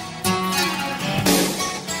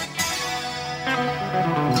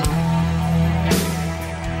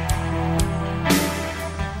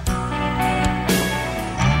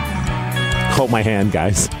 Hold my hand,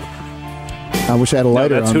 guys. I wish I had a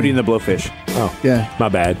lighter That's on Hootie me. and the Blowfish. Oh, Yeah. my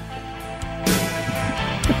bad.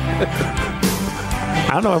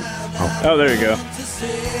 I don't know. Oh, there you go.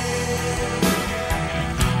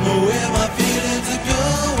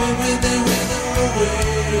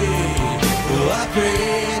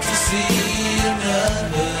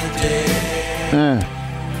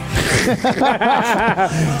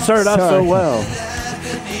 Started off so well.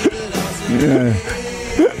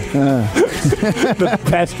 The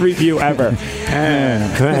best review ever.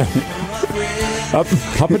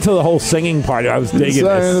 up until the whole singing part, I was digging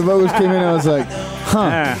Sorry, this. the vocals came in, I was like,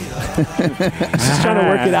 huh. He's just trying to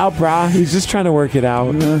work it out, brah. He's just trying to work it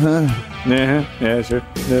out. Yeah, sure.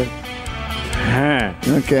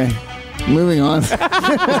 Okay. Moving on.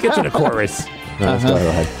 Let's get to the chorus. Let's go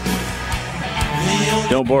ahead.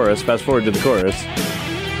 Don't bore us. Fast forward to the chorus.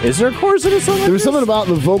 Is there a chorus in a song like There was this? something about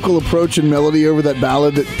the vocal approach and melody over that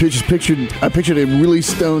ballad that I pictured a really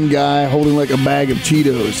stoned guy holding like a bag of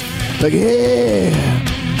Cheetos. Like, hey,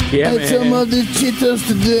 Yeah, I had some of the Cheetos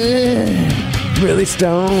today. Really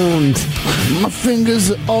stoned. My fingers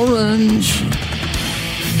are orange.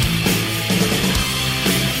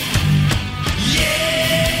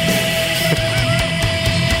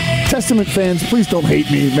 Testament fans, please don't hate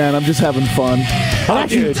me, man. I'm just having fun.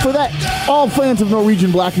 Actually, for that, all fans of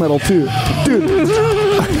Norwegian black metal, too. Dude,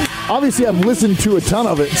 obviously I've listened to a ton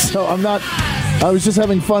of it, so I was just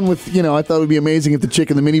having fun with, I thought it would be amazing if the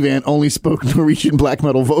chick in the minivan only spoke Norwegian black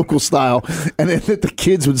metal vocal style, and then that the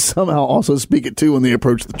kids would somehow also speak it, too, when they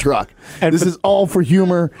approach the truck. And this is all for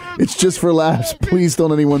humor. It's just for laughs. Please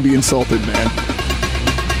don't anyone be insulted, man.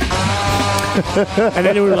 And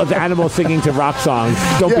then the animals singing to rock songs.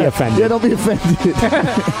 Don't be offended. Yeah, don't be offended.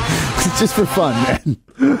 It's just for fun, man.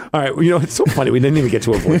 All right, it's so funny. We didn't even get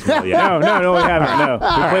to a voicemail yet. No, we haven't. No,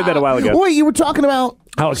 we played that a while ago. Wait, you were talking about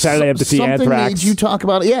how excited I am to see something Anthrax. Made you talk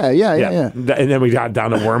about it? Yeah. And then we got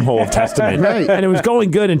down the wormhole of Testament. Right. And it was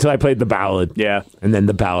going good until I played the ballad. Yeah. And then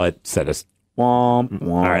the ballad set us. Womp,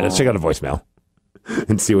 womp. All right, let's check out a voicemail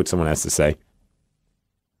and see what someone has to say.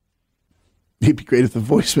 It'd be great if the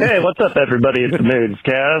voicemail. Hey, what's up, everybody? It's the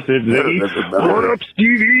MigsCast. It's me. What up,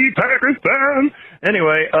 Stevie Pakistan?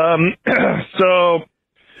 Anyway, so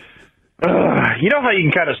you know how you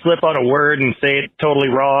can kind of slip on a word and say it totally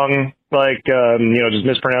wrong, like just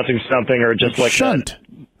mispronouncing something, or just like shunt.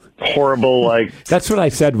 Horrible, like. That's what I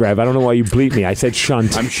said, Rev. I don't know why you bleep me. I said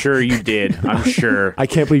shunt. I'm sure you did. I'm sure. I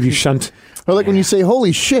can't believe you shunt. Or like when you say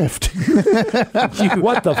 "holy shift."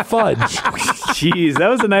 What the fudge? Jeez, that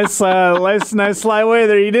was a nice sly way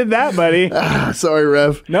there. You did that, buddy. Sorry,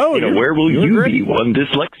 Rev. No, Where will you be when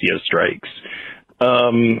dyslexia strikes?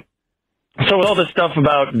 So with all this stuff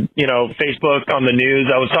about, Facebook on the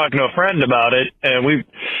news, I was talking to a friend about it, and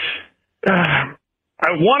I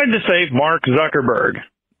wanted to say Mark Zuckerberg.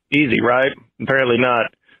 Easy, right? Apparently not.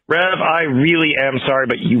 Rev, I really am sorry,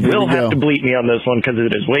 but you will have to bleep me on this one because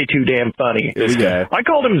it is way too damn funny. This guy. I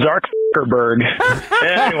called him Zuckerberg.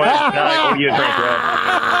 Anyway, I owe you a drink, Rev.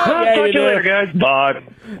 Talk to you later, guys. Bye.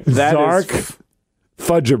 Zark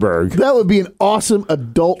Fudgerberg. That would be an awesome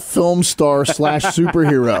adult film star /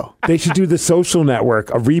 superhero. They should do The Social Network,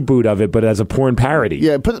 a reboot of it, but as a porn parody.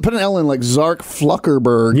 Yeah, put an L in, like Zark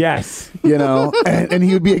Fluckerberg. Yes. And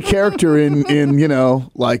he would be a character in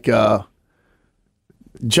like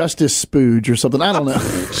Justice Spooge or something. I don't know.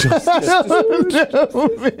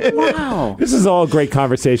 Wow. This is all great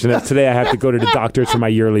conversation. Today I have to go to the doctors for my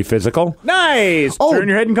yearly physical. Nice. Turn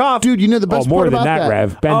your head and cough. Dude, you know the best more part than about that,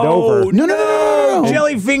 Rev. Bend over. No.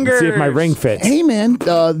 Jelly fingers. See if my ring fits. Hey, man,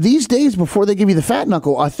 these days, before they give you the fat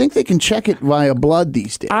knuckle, I think they can check it via blood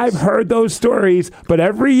these days. I've heard those stories, but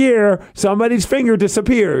every year somebody's finger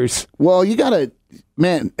disappears. Well, you got to,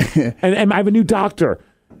 man. and I have a new doctor.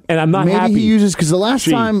 And I'm not happy. Maybe he uses, because the last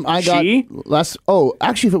time I got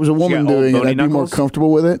actually, if it was a woman doing it, I'd be more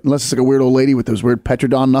comfortable with it. Unless it's like a weird old lady with those weird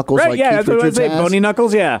Petrodon knuckles. Right, like yeah, Keith that's what I was Richards saying. has. Bony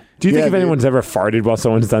knuckles, yeah. Do you think if anyone's ever farted while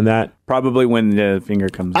someone's done that? Probably when the finger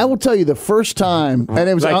comes I will tell you the first time, and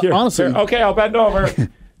it was Like here. honestly. Okay, I'll bend over.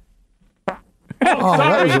 Oh,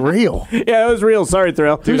 that was real. Yeah, that was real. Sorry,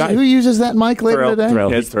 Thrill. Who uses that mic later Thrill. today?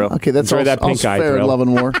 Thrill. Yeah, it's Thrill. Okay, that's Enjoy all, that pink all eye, fair in Thrill. love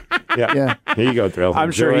and war. Yeah. Here you go, Thrill.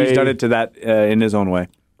 I'm sure he's done it to that in his own way.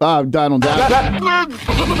 Donald.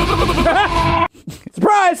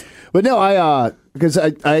 Surprise! But no, because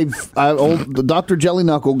old Dr. Jelly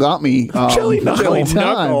Knuckle got me Jelly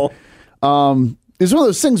Knuckle. It's one of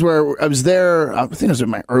those things where I was there, I think I was in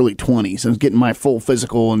my early 20s. I was getting my full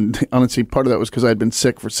physical, and honestly, part of that was because I had been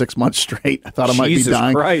sick for 6 months straight. I thought I might be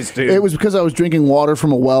dying. Jesus Christ, dude. It was because I was drinking water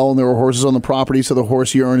from a well, and there were horses on the property, so the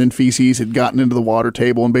horse urine and feces had gotten into the water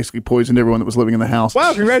table and basically poisoned everyone that was living in the house.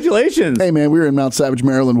 Wow, congratulations. Hey, man, we were in Mount Savage,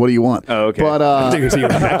 Maryland. What do you want? Oh, okay. But,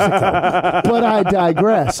 but I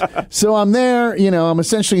digress. So I'm there, I'm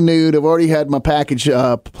essentially nude. I've already had my package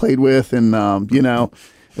played with, and,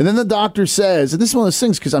 And then the doctor says, and this is one of those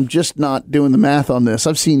things because I'm just not doing the math on this.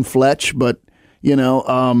 I've seen Fletch, but, he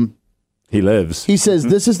lives. He says,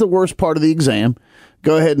 this is the worst part of the exam.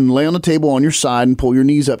 Go ahead and lay on the table on your side and pull your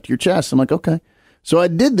knees up to your chest. I'm like, okay. So I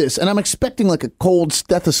did this, and I'm expecting like a cold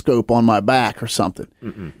stethoscope on my back or something.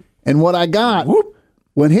 Mm-mm. And what I got,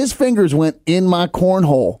 when his fingers went in my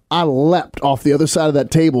cornhole, I leapt off the other side of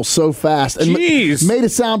that table so fast and made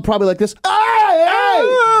it sound probably like this.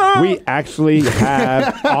 We actually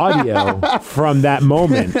have audio from that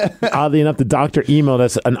moment. Oddly enough, the doctor emailed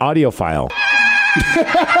us an audio file.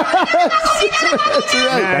 That's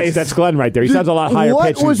right. That's Glenn right there. He sounds a lot higher What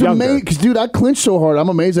pitched. was younger. amazing? Because, dude, I clinched so hard. I'm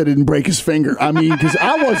amazed I didn't break his finger. I mean, because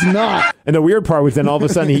I was not. And the weird part was then all of a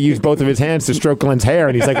sudden he used both of his hands to stroke Glenn's hair,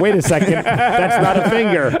 and he's like, "Wait a second, that's not a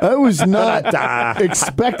finger." I was not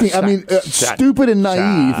expecting. I mean, stupid and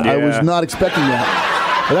naive. I was not expecting that.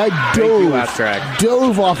 And I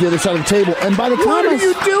dove off the other side of the table. And by the time What are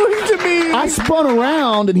you doing to me? I spun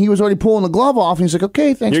around, and he was already pulling the glove off. And he's like,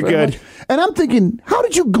 "Okay, thanks You're very good." much." And I'm thinking, how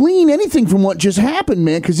did you glean anything from what just happened,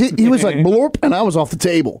 man? Because he was like, blorp, and I was off the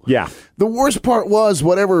table. Yeah. The worst part was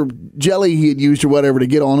whatever jelly he had used or whatever to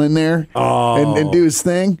get on in there and do his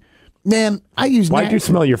thing. Man, I used. Why'd you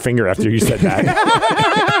smell your finger after you said that?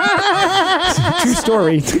 True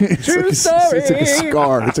story. True story. It's like a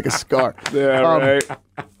scar. It's like a scar. Yeah, right.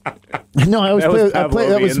 No, I play.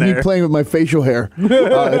 That was me playing with my facial hair.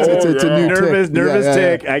 It's a new nervous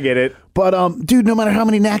tick. I get it. But dude, no matter how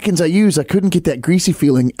many napkins I use, I couldn't get that greasy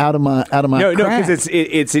feeling out of my. No, crack. because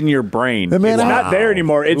it's in your brain. Man, it's not there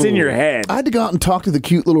anymore. It's in your head. I had to go out and talk to the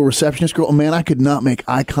cute little receptionist girl. Man, I could not make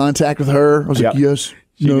eye contact with her. I was like, yes.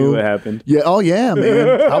 She knew what happened. Yeah. Oh, yeah,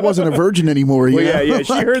 man. I wasn't a virgin anymore. Well, yeah.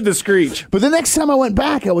 She heard the screech. But the next time I went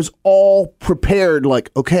back, I was all prepared.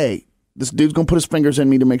 Like, okay, this dude's gonna put his fingers in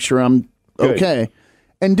me to make sure I'm okay.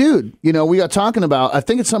 And dude, we got talking about. I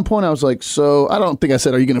think at some point I was like, so I don't think I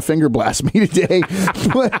said, "Are you gonna finger blast me today?"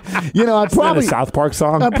 But I probably a South Park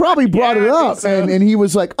song. I probably brought it up, and he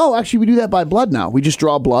was like, "Oh, actually, we do that by blood now. We just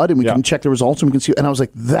draw blood and we can check the results and we can see." And I was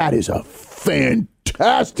like, "That is a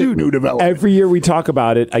fantastic new development." Every year we talk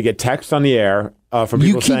about it, I get text on the air from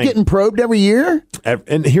people saying, "You keep getting probed every year."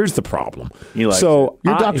 And here's the problem. Your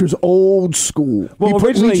doctor's old school. Well, he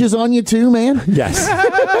put leeches on you too, man. Yes.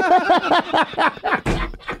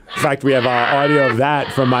 In fact, we have audio of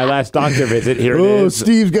that from my last doctor visit. Here it is.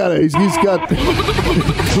 Steve's got he's got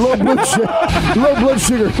low blood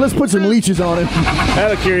sugar. Let's put some leeches on him.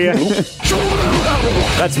 That'll cure you.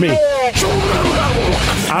 That's me.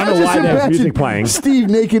 I don't know why there's music playing. Steve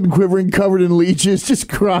naked and quivering, covered in leeches, just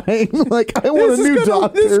crying. Like, I want a new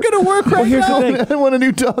doctor. This is going to work right now. The thing. I want a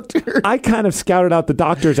new doctor. I kind of scouted out the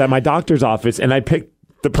doctors at my doctor's office, and I picked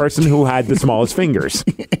the person who had the smallest fingers.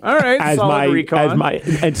 All right,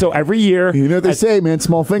 and so every year, you know what they say, man,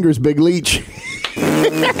 small fingers, big leech.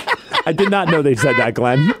 I did not know they said that,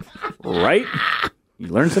 Glenn. Right? You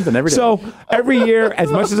learn something every day. So every year,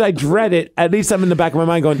 as much as I dread it, at least I'm in the back of my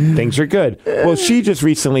mind going, things are good. Well, she just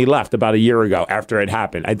recently left about a year ago after it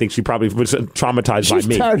happened. I think she probably was traumatized by me.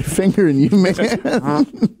 She's tired of fingering you,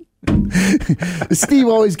 man. Steve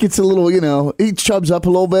always gets a little, he chubs up a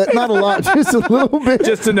little bit. Not a lot, just a little bit.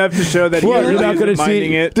 Just enough to show that you're not going to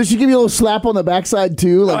see it. Does she give you a little slap on the backside,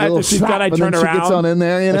 too? Like a little slap, I turn and then around, she gets on in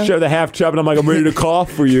there, I show the half chub, and I'm like, I'm ready to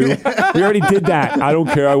cough for you. We already did that. I don't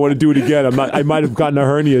care. I want to do it again. I might have gotten a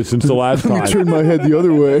hernia since the last time. Turn my head the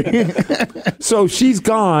other way. So she's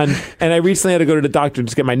gone, and I recently had to go to the doctor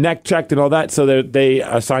to get my neck checked and all that, so they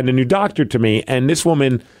assigned a new doctor to me, and this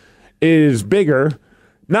woman is bigger.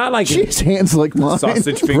 Not like she has hands like mine,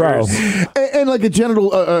 sausage fingers, and like a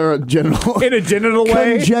genital in a genital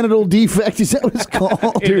way, congenital defect. Is that what it's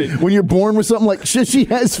called? Dude, when you're born with something like she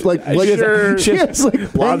has like she has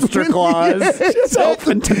like lobster claws.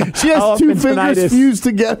 Yeah. She has two fingers fused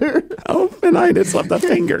together. Elephantinitis of the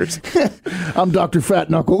fingers. I'm Dr. Fat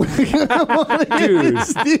Knuckle. Dude,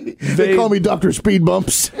 they call me Dr. Speed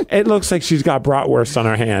Bumps. It looks like she's got bratwurst on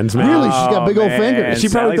her hands, man. Really, she's got big old fingers. She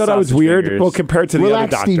probably thought I was weird. Fingers. Well, compared to the other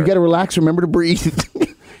doctor. Steve, you got to relax. Remember to breathe.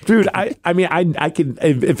 Dude, I could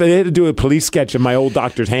if I had to do a police sketch in my old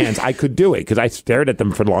doctor's hands, I could do it because I stared at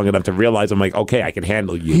them for long enough to realize I'm like, okay, I can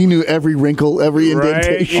handle you. He knew every wrinkle, every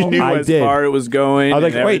indentation. He knew as far it was going. I was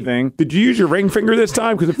like, everything. Wait, did you use your ring finger this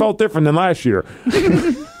time? Because it felt different than last year.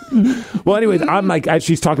 Well, anyways, I'm like, as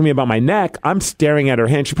she's talking to me about my neck, I'm staring at her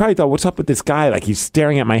hand. She probably thought, what's up with this guy? Like, he's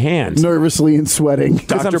staring at my hands. Nervously and sweating.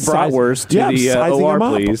 Dr. Bratwurst to the OR,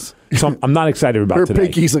 please. So I'm not excited about her today. Her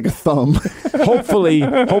pinky's like a thumb.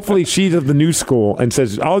 Hopefully she's of the new school and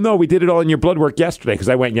says, oh, no, we did it all in your blood work yesterday because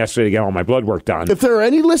I went yesterday to get all my blood work done. If there are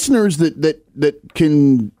any listeners that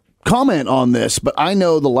can comment on this, but I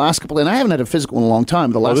know the last couple, and I haven't had a physical in a long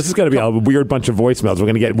time. This is going to be a weird bunch of voicemails. We're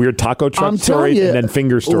going to get weird taco truck stories and then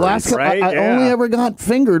finger stories. I only ever got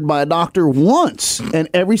fingered by a doctor once, and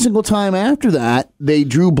every single time after that, they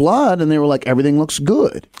drew blood, and they were like, everything looks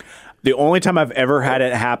good. The only time I've ever had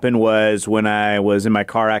it happen was when I was in my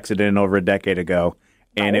car accident over a decade ago.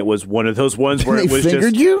 And it was one of those ones where it was just... They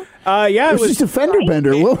fingered you? Yeah. It was just a fender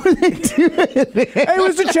bender. What were they doing? It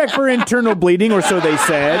was to check for internal bleeding, or so they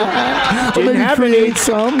said. Didn't have any.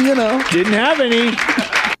 Didn't have any.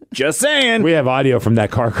 Just saying. We have audio from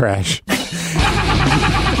that car crash.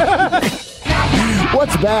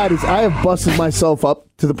 What's bad is I have busted myself up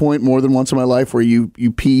to the point more than once in my life where you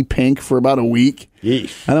pee pink for about a week.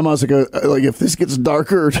 Yeesh. And I'm always like, if this gets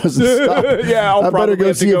darker or doesn't stop, I better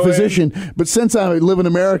go see a physician. But since I live in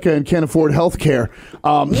America and can't afford health care,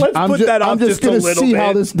 I'm just going to see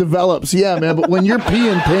how this develops. Yeah, man. But when you're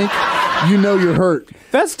peeing pink, you know you're hurt.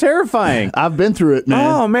 That's terrifying. I've been through it, man.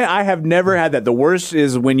 Oh, man. I have never had that. The worst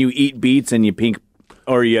is when you eat beets and you pink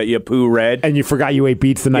or you poo red. And you forgot you ate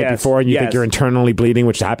beets the night before and you think you're internally bleeding,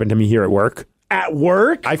 which happened to me here at work. At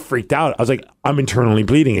work? I freaked out. I was like, I'm internally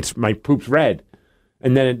bleeding. It's my poop's red.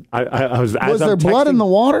 And then I was. Was there blood in the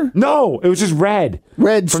water? No, it was just red.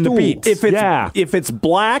 Red from stool. the beets. If it's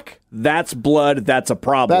black, that's blood. That's a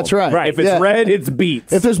problem. That's right. If it's red, it's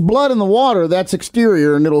beets. If there's blood in the water, that's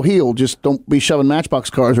exterior and it'll heal. Just don't be shoving Matchbox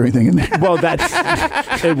cars or anything in there. Well,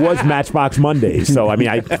 it was Matchbox Mondays, so I mean,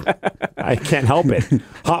 I can't help it.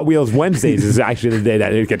 Hot Wheels Wednesdays is actually the day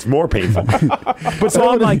that it gets more painful. But so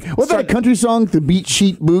I'm like, what's that country song? The Beat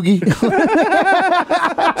Sheet Boogie.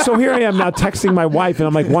 So here I am now texting my wife, and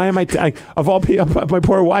I'm like, why am I of all people, my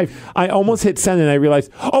poor wife? I almost hit send, and I realized,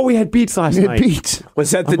 we had beets last night. Beets.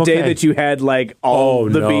 Was that the day that you had like all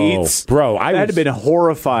the beets? Bro, that had been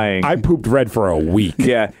horrifying. I pooped red for a week.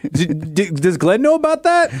 Yeah. Does Glenn know about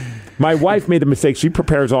that? My wife made the mistake. She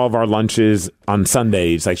prepares all of our lunches on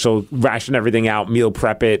Sundays. Like, she'll ration everything out, meal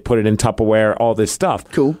prep it, put it in Tupperware, all this stuff.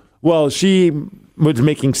 Cool. Well, she was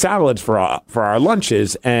making salads for our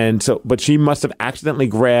lunches, but she must have accidentally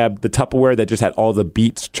grabbed the Tupperware that just had all the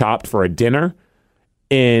beets chopped for a dinner,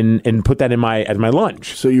 and put that as my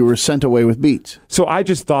lunch. So you were sent away with beets. So I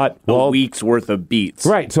just thought, a week's worth of beets.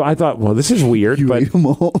 Right. So I thought, well, this is weird. But ate them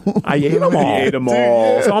all. I ate them all. You ate them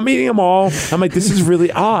all. So I'm eating them all. I'm like, this is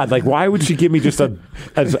really odd. Like, why would she give me just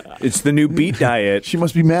It's the new beet diet. She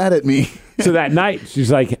must be mad at me. So that night,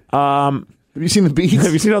 she's like, have you seen the beets?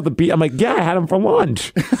 Have you seen all the beets? I'm like, yeah, I had them for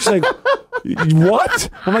lunch. She's like, what?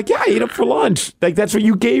 I'm like, yeah, I ate them for lunch. Like, that's what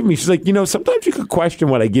you gave me. She's like, sometimes you could question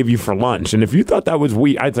what I give you for lunch. And if you thought that was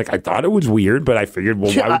weird, I was like, I thought it was weird, but I figured,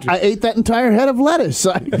 well, why would you? I ate that entire head of lettuce.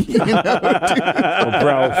 Well,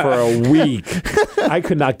 bro, for a week, I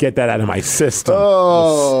could not get that out of my system.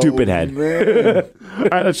 Oh, stupid head. All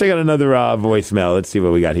right, let's check out another voicemail. Let's see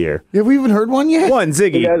what we got here. Have we even heard one yet? One,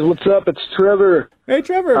 Ziggy. Hey guys, what's up? It's Trevor. Hey,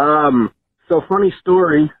 Trevor. So funny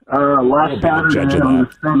story. Last Saturday on the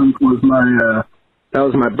 7th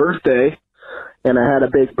was my birthday, and I had a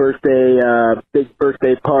big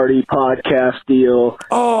birthday party podcast deal.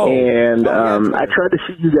 And I tried to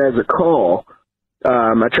shoot you guys a call.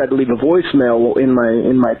 I tried to leave a voicemail in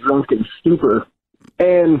my drunken stupor,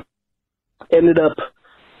 and ended up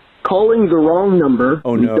calling the wrong number.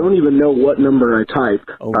 Oh, no. Don't even know what number I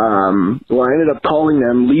typed. So I ended up calling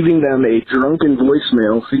them, leaving them a drunken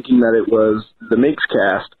voicemail, thinking that it was the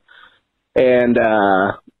MigsCast. And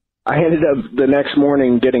I ended up the next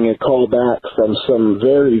morning getting a call back from some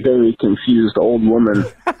very, very confused old woman.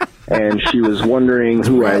 And she was wondering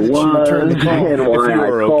who I was and why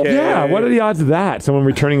I called. Yeah, what are the odds of that? Someone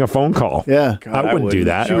returning a phone call? Yeah. God, I wouldn't do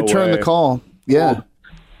that. She returned the call. Yeah.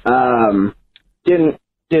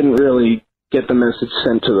 Didn't really get the message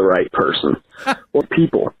sent to the right person or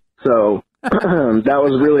people. So that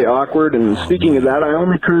was really awkward. And speaking of that, I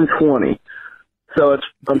only turned 20. So it's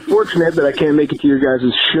unfortunate that I can't make it to your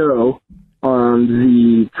guys' show on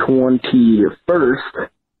the 21st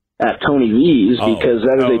at Tony V's because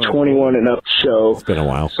that is a 21 and up show. It's been a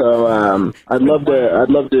while. So I'd love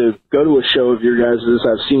to go to a show of your guys'.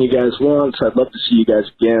 I've seen you guys once. I'd love to see you guys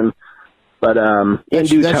again. But in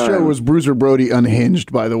due time. That show was Bruiser Brody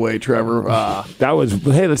Unhinged, by the way, Trevor. That was,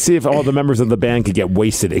 hey, let's see if all the members of the band could get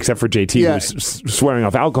wasted, except for JT, who was swearing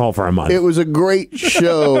off alcohol for a month. It was a great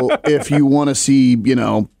show if you want to see,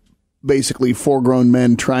 basically 4 grown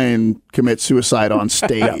men try and commit suicide on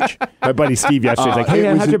stage. My buddy Steve yesterday was like, hey,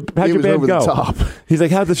 man, how'd your band over go? The top. He's like,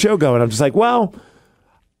 how'd the show go? And I'm just like, well,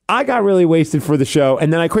 I got really wasted for the show.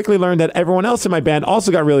 And then I quickly learned that everyone else in my band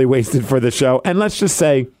also got really wasted for the show. And let's just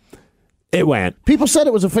say, it went. People said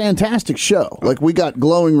it was a fantastic show. Like, we got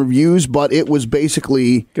glowing reviews, but it was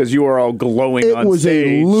basically... Because you were all glowing on stage. It was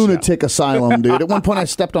a lunatic asylum, dude. At one point, I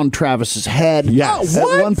stepped on Travis's head. Yes.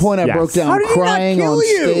 At one point, I broke down crying on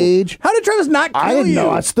stage. How did Travis not kill you? I didn't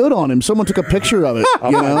know. I stood on him. Someone took a picture of it.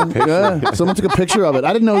 Yeah. Someone took a picture of it.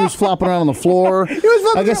 I didn't know he was flopping around on the floor. Why was he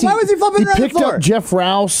flopping around on the floor? He picked up Jeff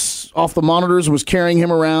Rouse off the monitors and was carrying him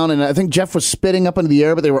around, and I think Jeff was spitting up into the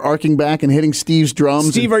air, but they were arcing back and hitting Steve's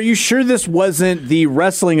drums. Steve, are you sure this wasn't the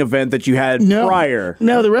wrestling event that you had prior?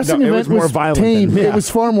 No, the wrestling event was more violent. Tame. It was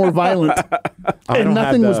far more violent, and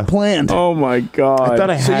nothing was planned. Oh my God! I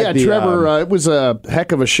thought I had Trevor, it was a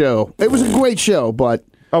heck of a show. It was a great show, but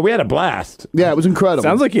Oh, we had a blast. Yeah, it was incredible.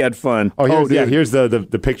 Sounds like you had fun. Here's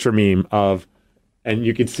the picture meme of, and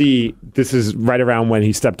you can see this is right around when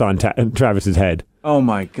he stepped on Travis's head. Oh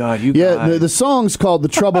my God, you Yeah, guys. the song's called "The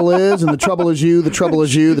Trouble Is," and the trouble is you. The trouble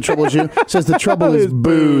is you. The trouble is you. It says the trouble is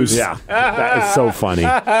booze. Yeah, that is so funny.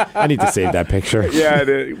 I need to save that picture. Yeah, it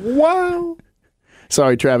is. Wow.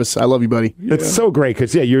 Sorry, Travis. I love you, buddy. It's so great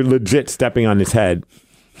because you're legit stepping on his head.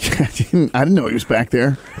 I didn't know he was back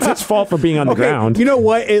there. It's his fault for being on the ground. You know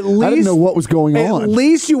what? At least I didn't know what was going on. At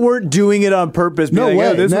least you weren't doing it on purpose. No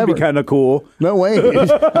way, This would never. be kind of cool. No way.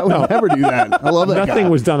 I would never do that. I love that guy. Nothing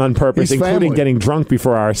was done on purpose, He's including family. getting drunk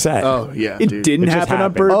before our set. Oh yeah, It dude. didn't It just happen on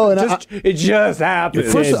happened. purpose. Oh, and it just happened.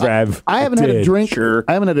 It First did, of all, Rev. I haven't It had a did. drink. Sure.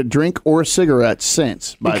 I haven't had a drink or a cigarette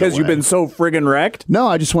since. by the Because you've way. been so friggin' wrecked. No,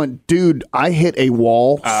 I just went, dude. I hit a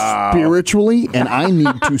wall spiritually, and I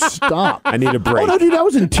need to stop. I need a break. Oh no, dude! I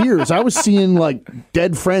was in tears. I was seeing like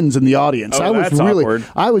dead friends in the audience. Oh, I was that's awkward.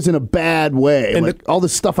 I was in a bad way. And Like all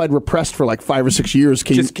this stuff I'd repressed for like 5 or 6 years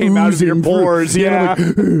Just came out of your oozing through. pores. And Yeah. I'm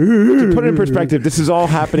like, To put it in perspective, this is all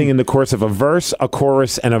happening in the course of a verse, a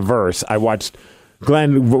chorus, and a verse. I watched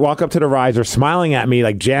Glenn walk up to the riser, smiling at me,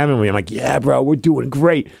 like jamming me. I'm like, yeah, bro, we're doing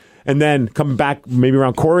great. And then coming back maybe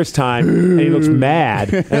around chorus time, and he looks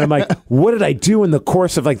mad. And I'm like, what did I do in the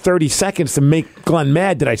course of like 30 seconds to make Glenn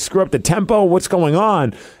mad? Did I screw up the tempo? What's going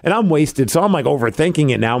on? And I'm wasted, so I'm like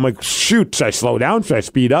overthinking it now. I'm like, shoot, should I slow down? Should I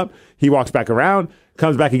speed up? He walks back around,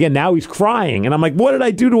 comes back again. Now he's crying. And I'm like, what did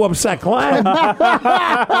I do to upset Glenn?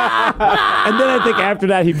 And then I think after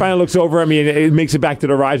that, he finally looks over at me and it makes it back to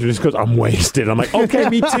the riser and just goes, I'm wasted. I'm like, okay,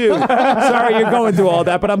 me too. Sorry you're going through all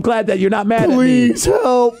that, but I'm glad that you're not mad please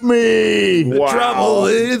help me. at me. Trouble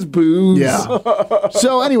is booze. Yeah.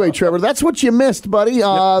 So anyway, Trevor, that's what you missed, buddy.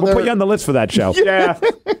 We'll there- put you on the list for that show. Yeah.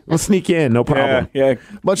 We'll sneak you in, no problem. Yeah.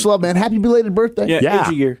 Much love, man. Happy belated birthday. Yeah. Yeah.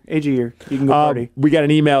 Age a year. You can go party. We got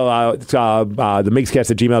an email, the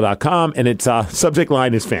MigsCast@gmail.com, and its subject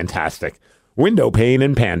line is fantastic. Window pane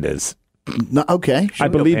and pandas. No, okay. I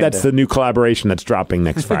believe Panda. that's the new collaboration that's dropping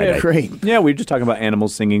next Friday. Great. Yeah, we were just talking about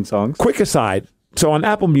animals singing songs. Quick aside. So on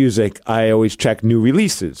Apple Music, I always check new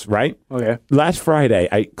releases, right? Okay. Last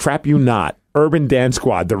Friday, crap you not, Urban Dance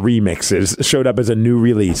Squad, the remixes, showed up as a new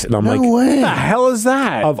release. And I'm No like, way. What the hell is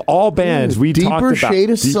that? of all bands we Deeper talked about. Shade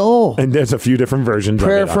of Soul. And there's a few different versions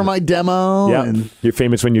Prayer of it. for my demo. Yeah. And You're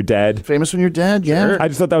famous when you're dead. famous when you're dead. Yeah. I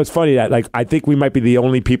just thought that was funny that I think we might be the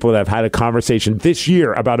only people that have had a conversation this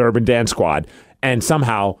year about Urban Dance Squad, and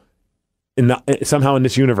somehow in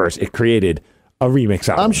this universe it created a remix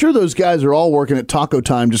album. I'm sure those guys are all working at Taco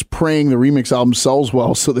Time just praying the remix album sells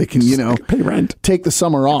well so they can, pay rent. take the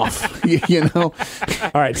summer off. All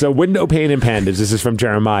right, so Window Pane and Pandas. This is from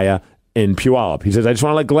Jeremiah in Puyallup. He says, I just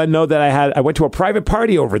want to let Glenn know that I went to a private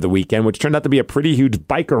party over the weekend, which turned out to be a pretty huge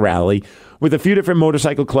biker rally with a few different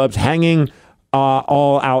motorcycle clubs hanging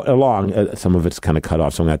all out along. Some of it's kind of cut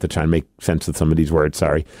off, so I'm going to have to try and make sense of some of these words.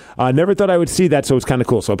 Sorry. Never thought I would see that, so it's kind of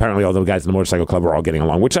cool. So apparently all the guys in the motorcycle club are all getting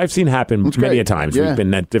along, which I've seen happen many great. a times. Yeah. We've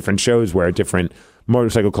been at different shows where different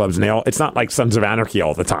motorcycle clubs, and it's not like Sons of Anarchy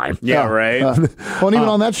all the time. yeah, right. Well, and even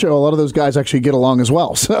on that show, a lot of those guys actually get along as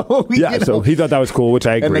well. So Yeah, so he thought that was cool, which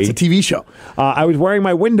I agree. and that's a TV show. I was wearing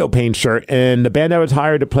my window pane shirt, and the band I was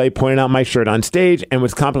hired to play pointed out my shirt on stage and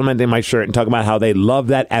was complimenting my shirt and talking about how they love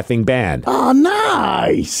that effing band. Oh,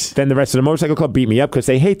 nice. Then the rest of the motorcycle club beat me up because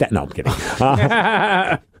they hate that. No, I'm kidding.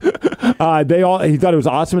 He thought it was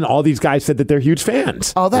awesome, and all these guys said that they're huge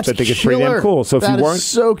fans. Oh, that's which I think killer. is pretty damn cool. So That is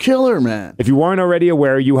so killer, man. if you weren't already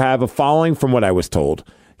aware, you have a following from what I was told.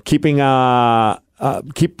 Keep being a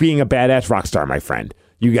badass rock star, my friend.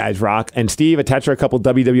 You guys rock. And Steve attached her a couple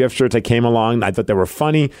WWF shirts. I came along. I thought they were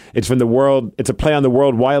funny. It's from it's a play on the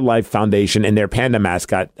World Wildlife Foundation and their panda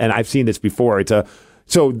mascot. And I've seen this before.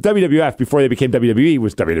 So WWF, before they became WWE,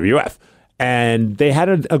 was WWF. And they had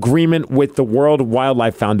an agreement with the World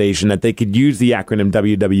Wildlife Foundation that they could use the acronym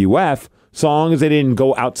WWF so long as they didn't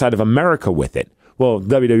go outside of America with it. Well,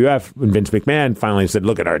 WWF and Vince McMahon finally said,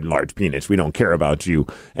 look at our large penis. We don't care about you.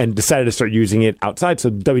 And decided to start using it outside.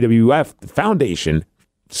 So WWF, the foundation,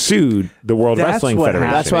 sued the World That's Wrestling what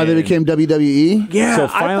Federation. That's why they became WWE? Yeah, So I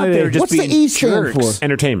thought finally they were they- just What's the being E stand jerks. for?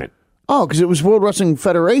 Entertainment. Oh, because it was World Wrestling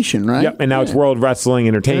Federation, right? Yep, and now it's World Wrestling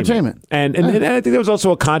Entertainment. And I think there was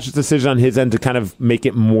also a conscious decision on his end to kind of make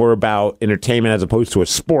it more about entertainment as opposed to a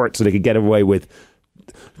sport, so they could get away with.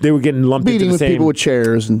 They were getting lumped Beating into the with same people with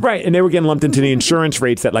chairs. And right, and they were getting lumped into the insurance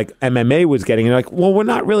rates that like MMA was getting. And they're like, well, we're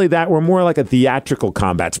not really that. We're more like a theatrical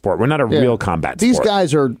combat sport. We're not a real combat These sport.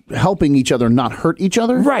 guys are helping each other not hurt each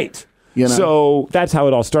other. Right. You know? So that's how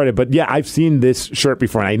it all started. But yeah, I've seen this shirt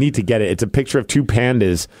before, and I need to get it. It's a picture of two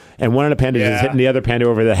pandas, and one of the pandas is hitting the other panda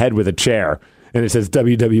over the head with a chair. and it says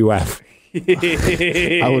WWF.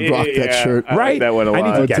 I would rock that shirt. I like that one a lot.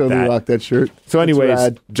 I need to get totally that. rock that shirt. So, anyways,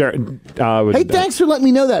 Hey, thanks for letting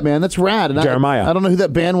me know that, man. That's rad. And Jeremiah. I don't know who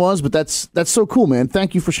that band was, but that's so cool, man.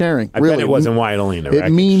 Thank you for sharing. I really, bet it wasn't Wyatt Only in the It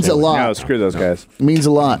Records. means a lot. No, screw those guys. It means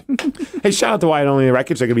a lot. Hey, shout out to Wyatt Only in the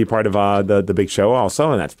Records. They're going to be part of the big show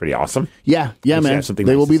also, and that's pretty awesome. Yeah, Makes man. have something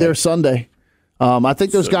They nice will to be say. there Sunday. I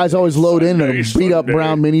think those guys always load in a beat-up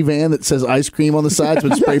brown minivan that says ice cream on the sides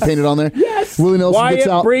with spray painted on there. Yes. Willie Nelson gets Wyatt,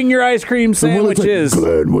 out. bring your ice cream sandwiches.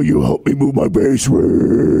 Glenn, will you help me move my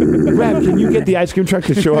basement? Rab, can you get the ice cream truck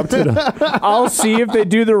to show up to the... I'll see if they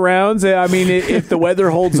do the rounds. I mean, if the weather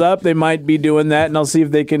holds up, they might be doing that, and I'll see if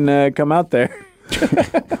they can come out there.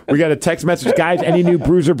 We got a text message. Guys, any new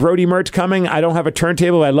Bruiser Brody merch coming? I don't have a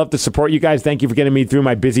turntable. I'd love to support you guys. Thank you for getting me through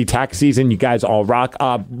my busy tax season. You guys all rock.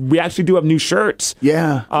 We actually do have new shirts.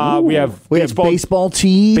 Yeah. We have baseball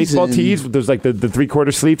tees. Baseball tees. There's like the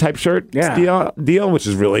 3/4 sleeve type shirt deal, which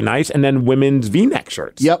is really nice. And then women's V-neck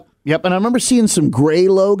shirts. Yep. And I remember seeing some gray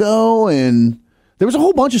logo, and there was a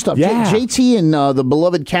whole bunch of stuff. Yeah. JT and the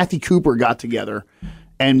beloved Kathy Cooper got together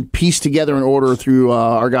and pieced together an order through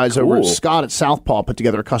our guys over at Scott at Southpaw, put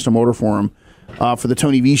together a custom order for him for the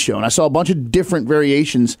Tony V show. And I saw a bunch of different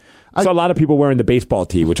variations. I saw a lot of people wearing the baseball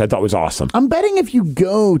tee, which I thought was awesome. I'm betting if you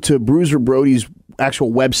go to Bruiser Brody's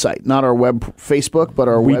actual website, not our Facebook, but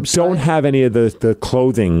our website. We don't have any of the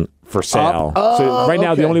clothing for sale. So right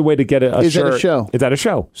now, the only way to get a is shirt at a show. is at a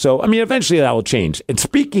show. So, I mean, eventually that will change. And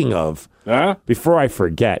speaking of, before I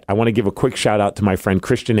forget, I want to give a quick shout out to my friend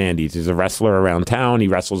Christian Andes. He's a wrestler around town. He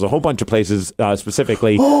wrestles a whole bunch of places,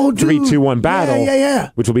 specifically 3-2-1 Battle,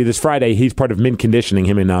 which will be this Friday. He's part of Mint Conditioning,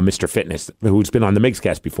 him and Mr. Fitness, who's been on the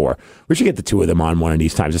MigsCast before. We should get the two of them on one of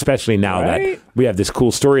these times, especially now that we have this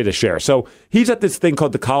cool story to share. So he's at this thing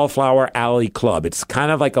called the Cauliflower Alley Club. It's kind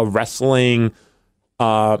of like a wrestling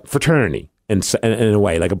fraternity in a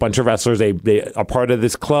way, like a bunch of wrestlers. They are part of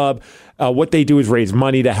this club. What they do is raise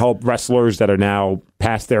money to help wrestlers that are now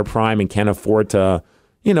past their prime and can't afford to,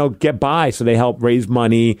 get by. So they help raise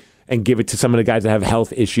money and give it to some of the guys that have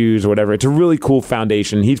health issues or whatever. It's a really cool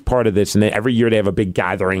foundation. He's part of this, and every year they have a big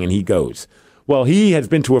gathering, and he goes. Well, he has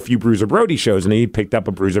been to a few Bruiser Brody shows, and he picked up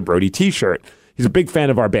a Bruiser Brody T-shirt. He's a big fan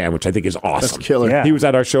of our band, which I think is awesome. That's killer. Yeah. He was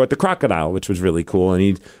at our show at the Crocodile, which was really cool, and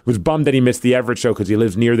he was bummed that he missed the Everett show because he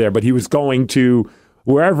lives near there, but he was going to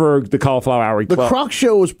wherever the Cauliflower Alley Club. The Croc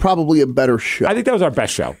show was probably a better show. I think that was our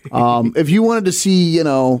best show. If you wanted to see,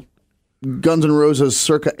 Guns N' Roses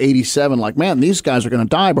circa 87, like, man, these guys are going to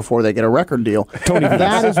die before they get a record deal.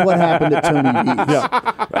 That is what happened at Tony V's.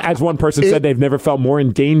 Yeah. As one person said, they've never felt more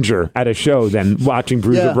in danger at a show than watching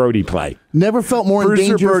Bruiser Brody play. Never felt more Bruiser in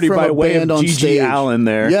danger Brody from by a way band of on G.G. stage. Allen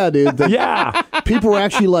there. Yeah, dude. Yeah. People were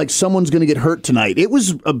actually like, someone's going to get hurt tonight. It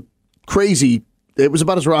was a crazy. It was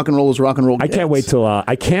about as rock and roll I gets. can't wait till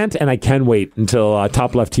I can wait until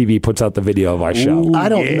Top Left TV puts out the video of our show. I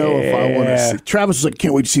don't know if I want to see. Travis was like,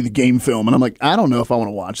 can't wait to see the game film. And I'm like, I don't know if I want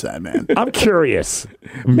to watch that, man. I'm curious.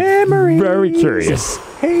 Memories. Very curious.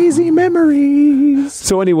 Hazy memories.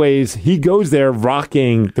 So anyways, he goes there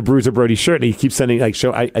rocking the Bruiser Brody shirt, and he keeps sending, I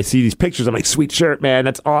see these pictures. I'm like, sweet shirt, man.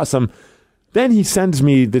 That's awesome. Then he sends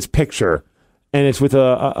me this picture, and it's with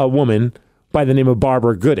a woman by the name of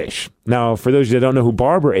Barbara Goodish. Now, for those of you that don't know who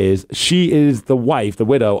Barbara is, she is the wife, the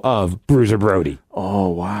widow of Bruiser Brody. Oh,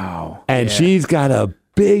 wow. And she's got a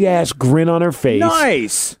big-ass grin on her face.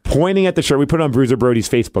 Nice. Pointing at the shirt. We put it on Bruiser Brody's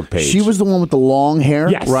Facebook page. She was the one with the long hair,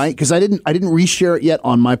 yes. right? Because I didn't reshare it yet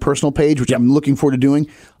on my personal page, which I'm looking forward to doing.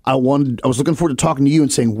 I was looking forward to talking to you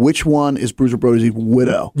and saying, which one is Bruiser Brody's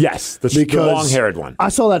widow? Yes, the long-haired one. I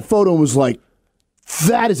saw that photo and was like,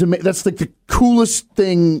 that is amazing. That's like the coolest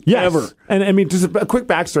thing ever. And I mean, just a quick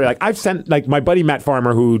backstory. Like, I've sent, like, my buddy Matt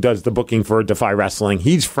Farmer, who does the booking for Defy Wrestling,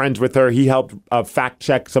 he's friends with her. He helped fact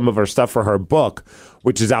check some of her stuff for her book,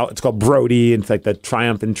 which is out. It's called Brody. It's like the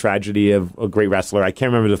triumph and tragedy of a great wrestler. I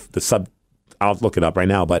can't remember the sub. I'll look it up right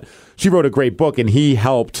now. But she wrote a great book, and he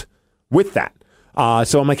helped with that.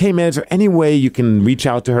 So I'm like, hey, man, is there any way you can reach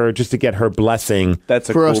out to her just to get her blessing? That's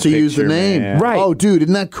a for cool us to use the name. Man. Right. Oh, dude,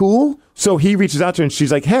 isn't that cool? So he reaches out to her, and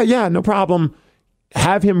she's like, hey, yeah, no problem.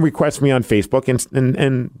 Have him request me on Facebook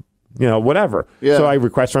and whatever. Yeah. So I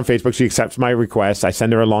request her on Facebook. She accepts my request. I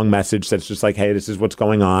send her a long message that's just like, hey, this is what's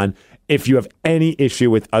going on. If you have any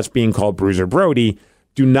issue with us being called Bruiser Brody,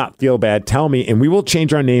 do not feel bad. Tell me, and we will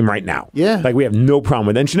change our name right now. Yeah. Like, we have no problem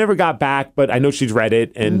with it. And she never got back, but I know she's read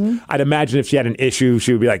it, and I'd imagine if she had an issue,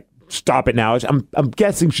 she would be like, stop it now. I'm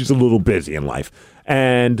guessing she's a little busy in life.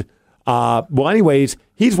 And, anyways,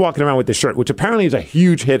 he's walking around with this shirt, which apparently is a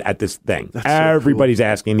huge hit at this thing. Everybody's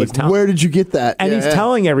asking. Like, where did you get that? And he's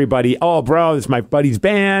telling everybody, oh, bro, this is my buddy's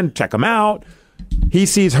band. Check him out. he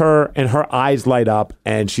sees her and her eyes light up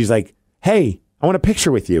and she's like, hey, I want a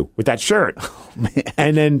picture with you with that shirt. Oh, man.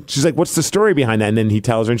 And then she's like, what's the story behind that? And then he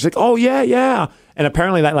tells her and she's like, oh, yeah. And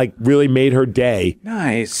apparently that like really made her day.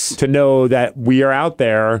 Nice. To know that we are out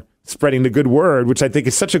there spreading the good word, which I think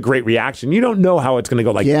is such a great reaction. You don't know how it's going to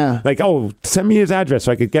go. Like, oh, send me his address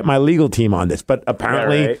so I could get my legal team on this. But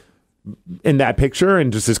apparently in that picture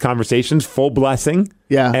and just his conversations, full blessing.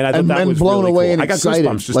 Yeah. And I thought that was blown really away cool. and I got excited.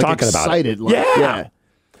 goosebumps just talking about it. Yeah.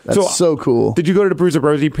 That's so cool. Did you go to the Bruiser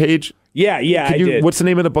Brody page? Yeah, I did. What's the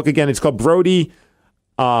name of the book again? It's called Brody.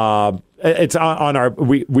 It's on our.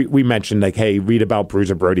 We mentioned like, hey, read about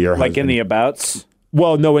Bruiser Brody or like in the abouts.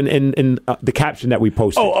 Well, no, in the caption that we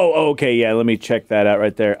posted. Oh, okay, yeah. Let me check that out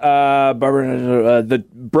right there. The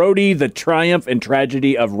Brody, the triumph and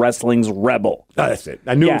tragedy of wrestling's rebel. Oh, that's it.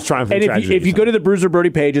 I knew it was triumph and tragedy. If you go to the Bruiser Brody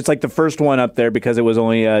page, it's like the first one up there because it was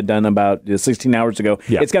only done about 16 hours ago.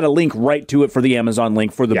 Yeah. It's got a link right to it for the Amazon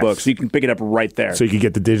link for the book, so you can pick it up right there. So you can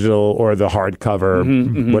get the digital or the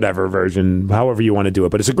hardcover, whatever version, however you want to do it.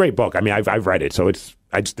 But it's a great book. I mean, I've read it, so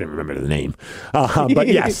I just didn't remember the name. But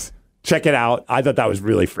yes. Check it out. I thought that was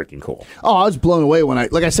really freaking cool. Oh, I was blown away when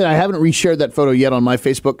like I said, I haven't reshared that photo yet on my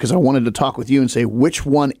Facebook because I wanted to talk with you and say, which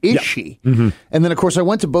one is she? Mm-hmm. And then, of course, I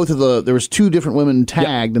went to both of there was two different women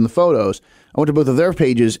tagged in the photos. I went to both of their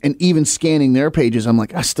pages, and even scanning their pages, I'm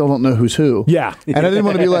like, I still don't know who's who. Yeah. And I didn't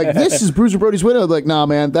want to be like, this is Bruiser Brody's widow. Like, nah,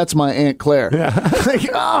 man, that's my Aunt Claire. Yeah.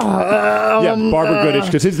 Like, Barbara Goodish,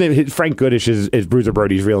 because his name, Frank Goodish is Bruiser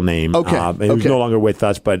Brody's real name. Okay. He's no longer with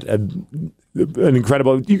us, but an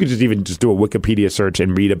incredible, you could just do a Wikipedia search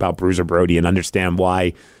and read about Bruiser Brody and understand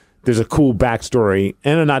why there's a cool backstory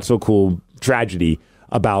and a not so cool tragedy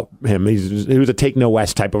about him. He was a take no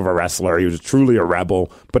West type of a wrestler. He was truly a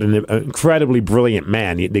rebel, but an incredibly brilliant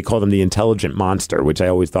man. They called him the intelligent monster, which I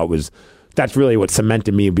always thought that's really what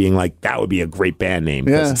cemented me being like, that would be a great band name.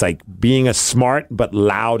 Because it's like being a smart but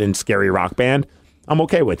loud and scary rock band. I'm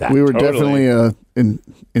okay with that. We were definitely an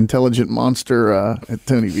intelligent monster at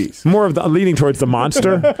Tony V's. More of the leaning towards the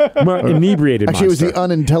monster, more inebriated. Actually, monster. It was the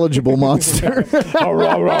unintelligible monster.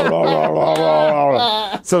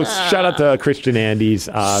 So shout out to Christian Andes.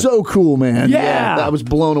 So cool, man. Yeah. I was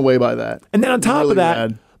blown away by that. And then on top of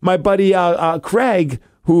that, my buddy Craig,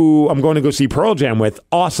 who I'm going to go see Pearl Jam with,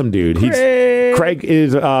 awesome dude. Craig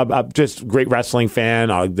is just a great wrestling fan.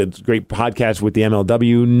 The great podcast with the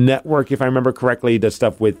MLW Network, if I remember correctly. He does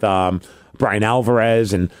stuff with Brian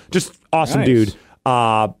Alvarez and just awesome dude.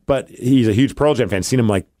 But he's a huge Pearl Jam fan. Seen him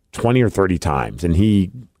like 20 or 30 times. And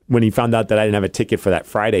when he found out that I didn't have a ticket for that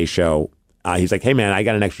Friday show, he's like, hey, man, I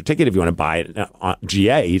got an extra ticket if you want to buy it.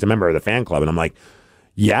 GA, he's a member of the fan club. And I'm like,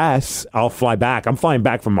 yes, I'll fly back. I'm flying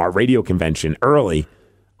back from our radio convention early.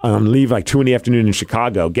 Leave like 2 PM in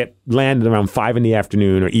Chicago, landed around 5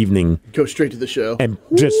 PM or evening. Go straight to the show. And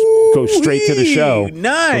just go straight to the show.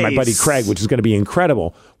 Nice. With my buddy Craig, which is going to be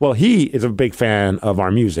incredible. Well, he is a big fan of our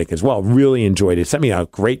music as well. Really enjoyed it. Sent me a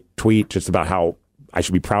great tweet just about how I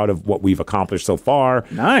should be proud of what we've accomplished so far.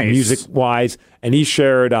 Nice. Music-wise. And he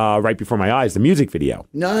shared right before my eyes the music video.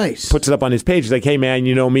 Nice. Puts it up on his page. He's like, hey, man,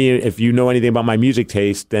 you know me. If you know anything about my music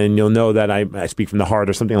taste, then you'll know that I speak from the heart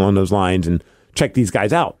or something along those lines. And check these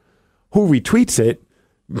guys out. Who retweets it?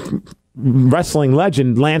 Wrestling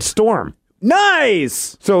legend Lance Storm.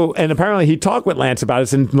 Nice. So, and apparently he talked with Lance about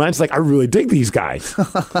it, and Lance's like, I really dig these guys.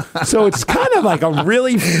 So it's kind of like a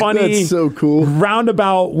really funny, that's so cool,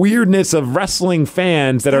 roundabout weirdness of wrestling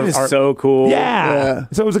fans that are so cool. Yeah.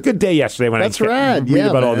 So it was a good day yesterday when that's I rad. read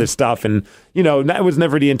about all this stuff. And, you know, that was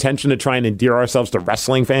never the intention to try and endear ourselves to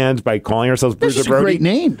wrestling fans by calling ourselves Bruiser Brody. It's a great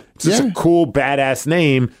name. It's just a cool, badass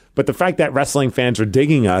name. But the fact that wrestling fans are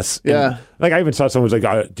digging us. And, like, I even saw someone was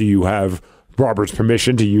like, do you have Robert's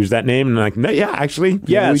permission to use that name? And I'm like, no, yeah, actually.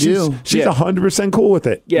 Yeah, we do. She's 100% cool with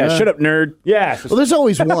it. Yeah, shut up, nerd. Yeah. Well, there's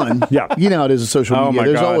always one. Yeah. You know how it is in social media. My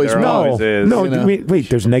there's God, always there one. always is. No, You know? wait,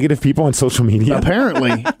 there's negative people on social media?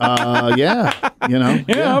 Apparently. Yeah. You know?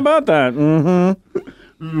 Yeah, how about that?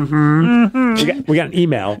 We got an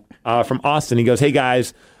email from Austin. He goes, hey,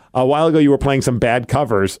 guys, a while ago you were playing some bad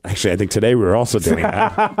covers. Actually, I think today we were also doing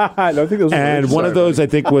that. I don't think those were and one of those, I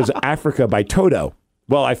think, was Africa by Toto.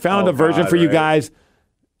 Well, I found a version for you guys.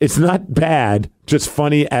 It's not bad, just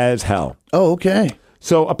funny as hell. Oh, okay.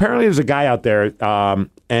 So apparently there's a guy out there,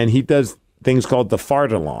 and he does things called the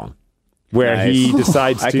fart along, where he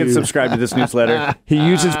decides to... I can subscribe to this newsletter. He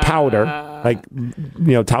uses powder, like,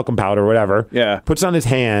 talcum powder or whatever. Yeah. Puts it on his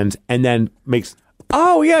hands and then makes...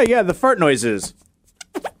 Oh, yeah, the fart noises.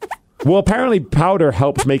 Well, apparently powder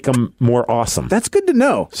helps make them more awesome. That's good to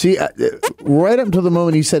know. See, right up until the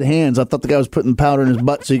moment he said hands, I thought the guy was putting powder in his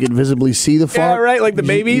butt so you could visibly see the fart. Yeah, right, like the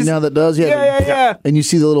babies. You know how that does? Yeah. And you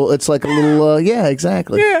see the little, it's like a little, yeah,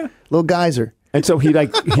 exactly. Yeah. Little geyser. And so he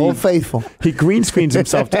Old Faithful. He green screens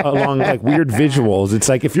himself along like weird visuals. It's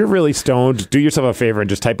like if you're really stoned, do yourself a favor and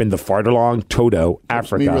just type in the fart along Toto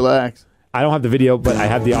Africa. Me relax. I don't have the video, but I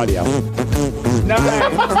have the audio.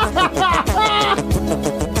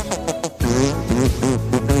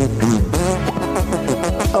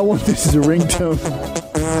 I want this as a ringtone.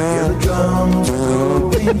 Hear the drums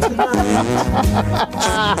going tonight.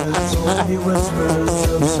 There's only whispers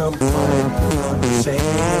of some conversation.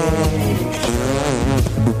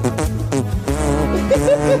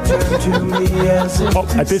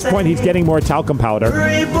 At this point, he's getting more talcum powder.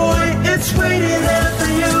 Hurry, boy, it's waiting there for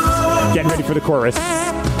you. Getting ready for the chorus.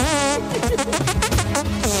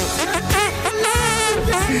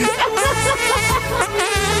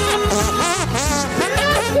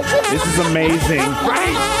 This is amazing.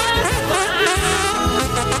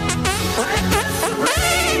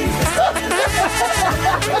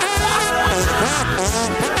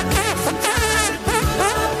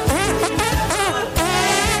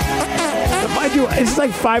 Mind you, it's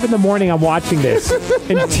like 5 in the morning. I'm watching this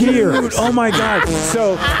in tears. Dude, oh my God.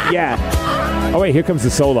 So, yeah. Oh, wait, here comes the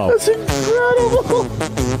solo. That's incredible.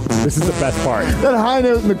 This is the best part. That high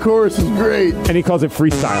note in the chorus is great. And he calls it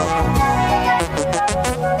freestyle.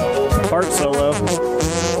 Part solo.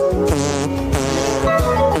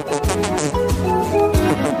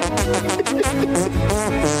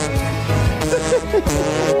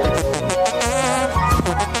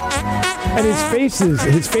 And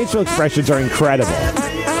his facial expressions are incredible.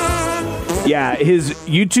 Yeah, his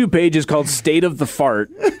YouTube page is called State of the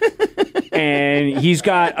Fart. And he's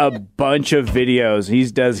got a bunch of videos. He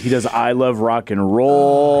does I Love Rock and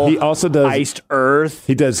Roll. He also does Iced Earth.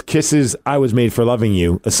 He does Kiss's I Was Made for Loving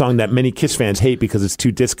You, a song that many Kiss fans hate because it's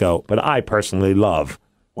too disco, but I personally love.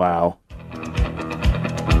 Wow.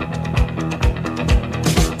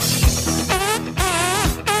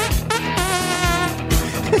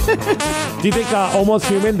 Do you think Almost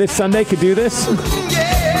Human this Sunday could do this?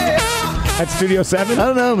 At Studio 7? I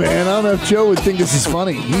don't know, man. I don't know if Joe would think this is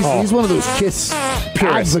funny. He's one of those Kiss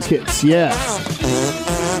advocates. Yeah.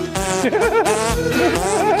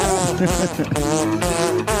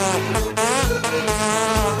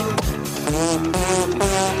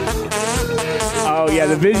 Oh, yeah,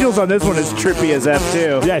 the visuals on this one is trippy as F,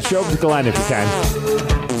 too. Yeah, show up the line if you can.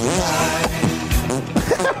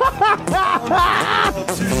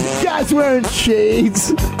 Guy's wearing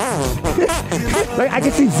shades. Like, I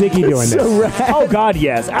can see Ziggy doing this. Oh, God,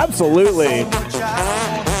 yes. Absolutely. And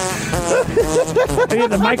he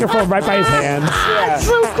had the microphone right by his hands. Yeah.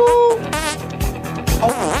 So cool.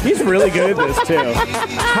 Oh, he's really good at this, too.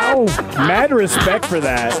 How mad respect for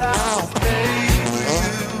that.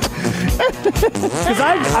 Because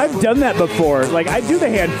I've done that before. Like, I do the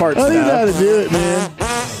hand fart stuff. I don't even know how to do it, man.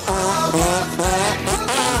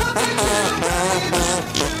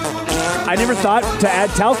 I never thought to add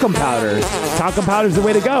talcum powder. Talcum powder is the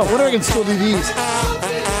way to go. I wonder if I can still do these.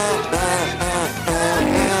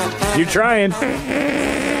 You're trying.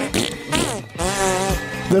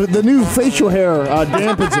 The new facial hair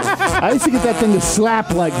dampens it. I used to get that thing to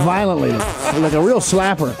slap like violently, like a real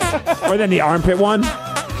slapper. Or then the armpit one.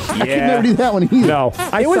 I could never do that one either. No,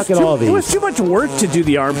 I suck at all of these. It was too much work to do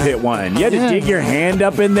the armpit one. You had to dig your hand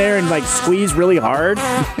up in there and like squeeze really hard.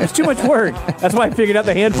 It's too much work. That's why I figured out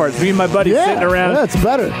the hand parts. Me and my buddy sitting around. That's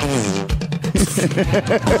better.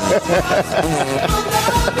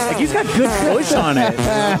 Like he's got good push on it.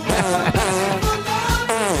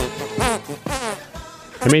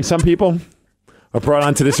 I mean, some people are brought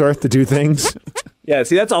onto this earth to do things. Yeah,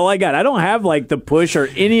 see, that's all I got. I don't have like the push or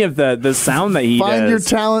any of the sound that he does. Find your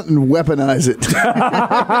talent and weaponize it.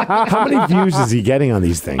 How many views is he getting on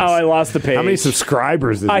these things? Oh, I lost the page. How many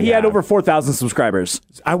subscribers does he had over 4,000 subscribers.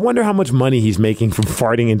 I wonder how much money he's making from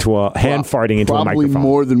farting into a farting into a microphone. Probably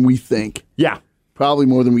more than we think. Yeah. Probably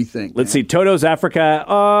more than we think. Let's see. Toto's Africa,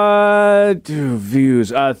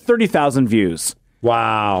 views, 30,000 views.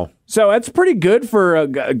 Wow. So that's pretty good for a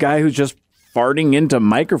guy who's just farting into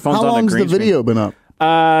microphones on a green screen. How long's the video been up?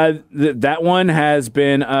 That one has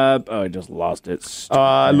been up. Oh, I just lost it.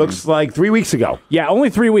 Looks like 3 weeks ago. Yeah, only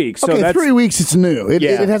 3 weeks. Okay, so that's 3 weeks. It's new. It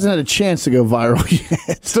hasn't had a chance to go viral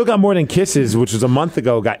yet. Still got more than Kisses, which was a month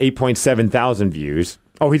ago. Got 8.7 thousand views.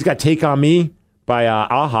 Oh, he's got "Take on Me" by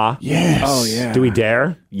Aha. Yes. Oh yeah. Do we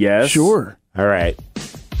dare? Yes. Sure. All right.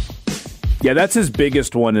 Yeah, that's his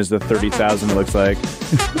biggest one. Is the 30,000? It looks like.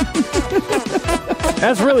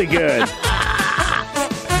 That's really good.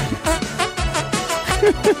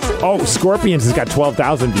 Oh, Scorpions has got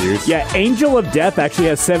 12,000 views. Yeah, Angel of Death actually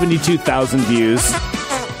has 72,000 views.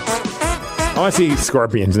 I want to see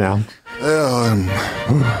Scorpions now.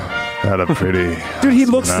 Had a pretty... Dude, he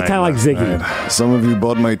looks kind of like Ziggy. Night. Some of you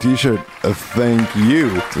bought my t-shirt. Thank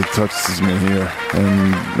you. It touches me here.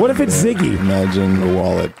 And what if it's Ziggy? Imagine the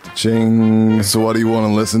wallet. Ching. So what do you want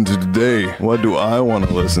to listen to today? What do I want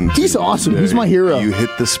to listen to? He's awesome. Today? He's my hero. You hit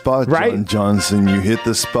the spot, right? John Johnson. You hit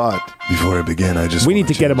the spot. Before I begin, we need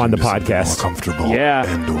to get him on the podcast. More comfortable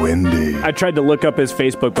and windy. I tried to look up his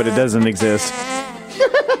Facebook, but it doesn't exist.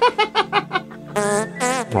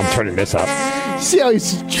 I'm turning this up. See how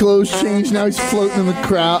his clothes changed? Now he's floating in the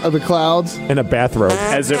crowd of the clouds in a bathrobe,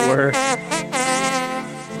 as it were.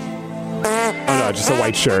 Oh no, just a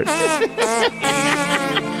white shirt.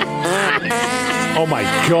 Oh my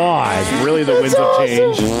God! Really, the winds have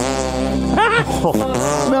changed.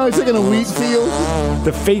 Now he's like in a wheat field.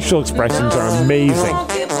 The facial expressions are amazing.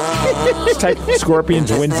 Just type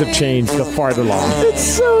Scorpions winds of change the farther along. It's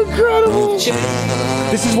so incredible.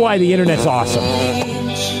 This is why the internet's awesome.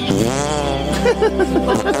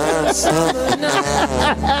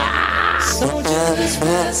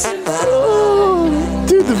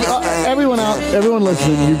 Dude, everyone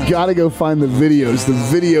listening, you've got to go find the videos. The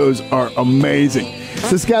videos are amazing.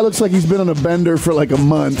 This guy looks like he's been on a bender for like a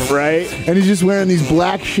month. Right. And he's just wearing these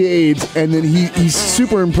black shades, and then he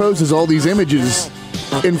superimposes all these images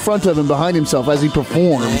in front of him, behind himself as he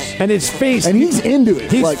performs. And his face. And he's into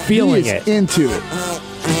it. He's feeling it. Into it.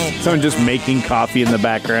 Someone just making coffee in the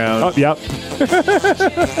background. Oh, yep.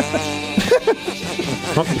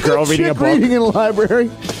 Girl reading a book. Reading in a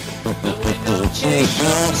library.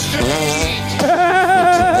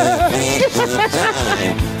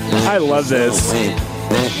 I love this.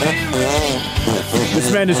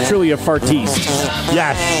 This man is truly a fartiste.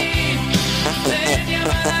 Yes.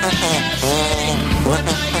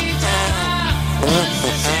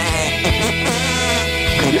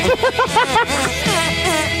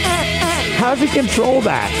 How does he control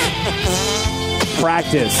that?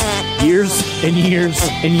 Practice. Years and years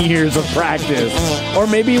and years of practice. Or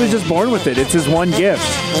maybe he was just born with it. It's his one gift.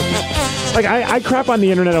 Like, I crap on the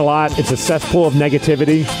internet a lot. It's a cesspool of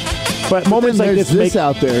negativity. But moments like this make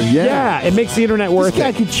out there. Yeah, it makes the internet worth it. This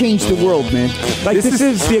guy could change the world, man. Like, this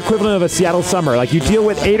is the equivalent of a Seattle summer. Like, you deal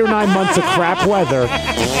with 8 or 9 months of crap weather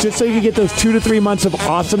just so you can get those 2 to 3 months of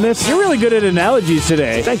awesomeness. You're really good at analogies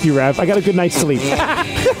today. Thank you, Rev. I got a good night's sleep.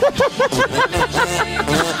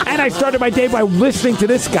 And I started my day by listening to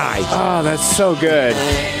this guy. Oh, that's so good.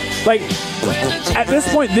 Like, at this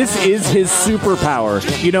point, this is his superpower.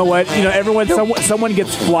 You know what? You know, someone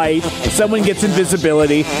gets flight, someone gets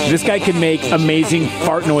invisibility. This guy can make amazing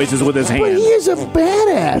fart noises with his hands. But he is a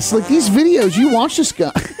badass. Like, these videos, you watch this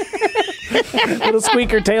guy. Little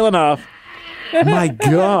squeaker tailing off. My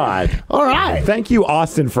God. All right. Thank you,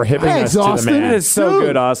 Austin, for hipping us to Austin. the man. That is so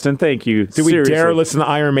good, Austin. Thank you. Do we dare listen to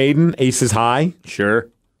Iron Maiden, Aces High? Sure.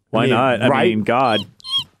 Why not? I mean, God.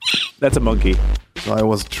 That's a monkey. So I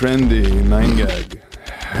was trendy, 9gag.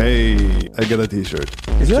 Hey, I got a t-shirt.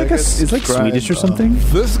 Is he like Swedish or something?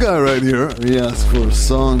 This guy right here, he asked for a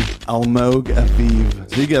song, Almog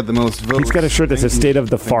Aviv. He got the most votes. He's got a shirt that says State of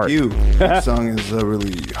the Fart. You. That song is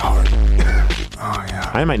really hard. Oh,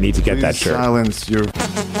 yeah. I might need to get that shirt. Silence your...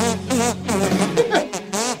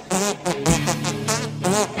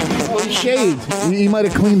 Oh, he shaved. He might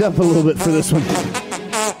have cleaned up a little bit for this one.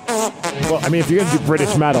 Well, I mean, if you're going to do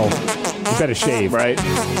British metal, you better shave, right?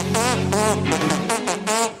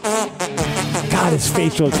 God, his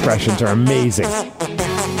facial expressions are amazing.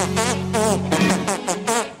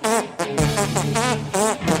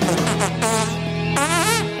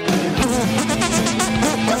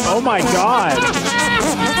 Oh my God.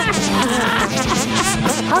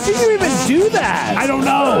 How can you even do that? I don't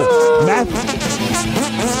know.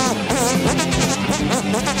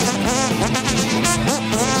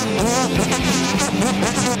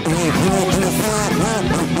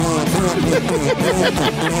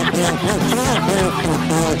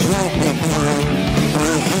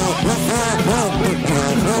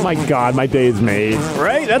 Oh my God, my day is made.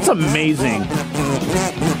 Right? That's amazing.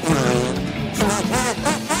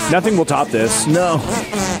 Nothing will top this. No.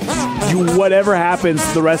 Whatever happens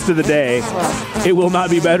the rest of the day, it will not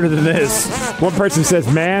be better than this. One person says,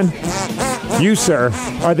 man, you, sir,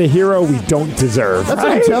 are the hero we don't deserve. That's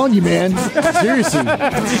what I'm telling you, man. Seriously.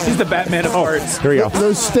 He's the Batman of farts. Here we go.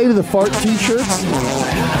 Those State of the Fart t-shirts.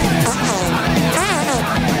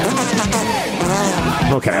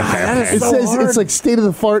 Okay. It says it's like State of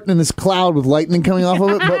the Fart in this cloud with lightning coming off of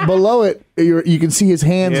it, but below it, you can see his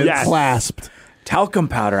hands clasped. Talcum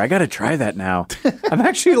powder. I got to try that now. I'm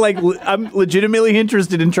actually I'm legitimately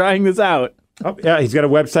interested in trying this out. Oh, yeah, he's got a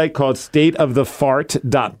website called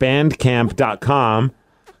stateofthefart.bandcamp.com,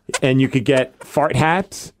 and you could get fart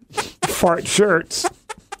hats, fart shirts,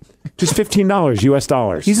 just $15 US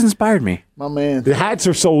dollars. He's inspired me. My man. The hats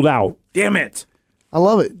are sold out. Damn it. I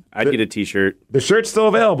love it. I'd get a T-shirt. The shirt's still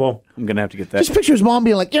available. I'm going to have to get that. Just picture his mom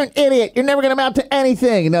being like, "You're an idiot. You're never going to amount to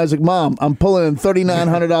anything." And I was like, "Mom, I'm pulling in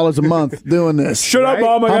 $3,900 a month doing this." Shut up,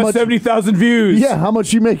 Mom. I got 70,000 views. Yeah, how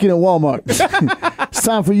much you making at Walmart? It's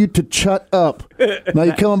time for you to shut up. Now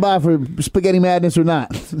you coming by for Spaghetti Madness or not?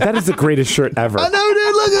 That is the greatest shirt ever. I know,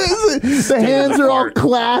 dude. Look at this. The hands are all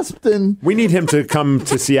clasped. And we need him to come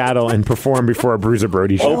to Seattle and perform before a Bruiser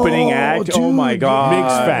Brody show. Opening act. dude. Oh, my God.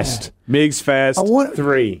 MigsFest. MigsFest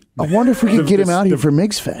 3. I wonder if we could get him out here for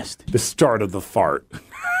MigsFest. The start of the fart.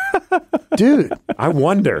 Dude. I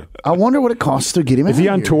wonder what it costs to get him out. Is he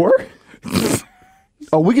on here. tour?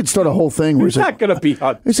 Oh, we could start a whole thing where He's not going to be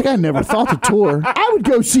on. It's like, I never thought to tour. I would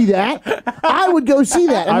go see that. I would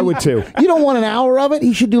too. You don't want an hour of it?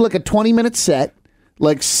 He should do like a 20-minute set,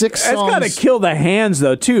 like 6 songs. It's got to kill the hands,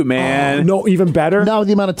 though, too, man. No, even better. Now with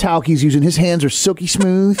the amount of talc he's using, his hands are silky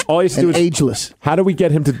smooth All he has to and do is ageless. How do we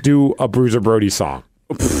get him to do a Bruiser Brody song?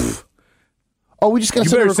 Oh, we just got to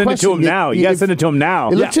You better send it to him now. You got to send it to him now.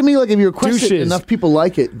 It looks to me like if you request it, Douches. enough people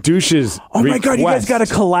like it. Douches. Oh, my God. You guys got to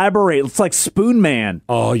collaborate. It's like Spoon Man.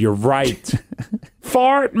 Oh, you're right.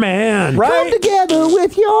 Fart Man. Come together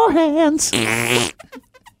with your hands.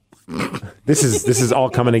 This is all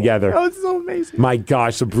coming together. Oh, it's so amazing. My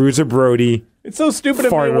gosh, the Bruiser Brody. It's so stupid it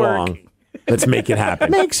Fart may work. along. Let's make it happen.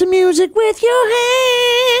 Make some music with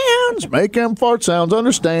your hands. Make them fart sounds.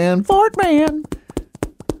 Understand, Fart Man.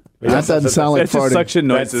 That doesn't sound like That's just farting. suction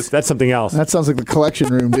noises. That's something else. That sounds like the collection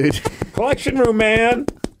room, dude. Collection room, man.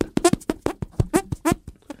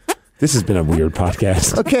 This has been a weird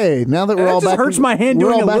podcast. Okay, now that we're all just back, hurts my hand we're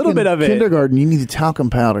doing all a back little in bit of it. Kindergarten, you need the talcum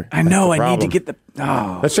powder. I know. I need to problem. get the.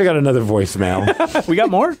 Oh. Let's check out another voicemail. We got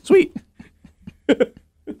more? Sweet.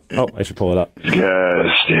 Oh, I should pull it up. Yes,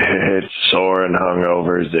 it's sore and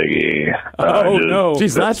hungover, Ziggy. No.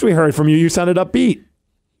 Geez, last we heard from you, you sounded upbeat.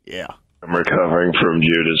 Yeah. I'm recovering from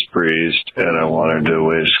Judas Priest, and I wanted to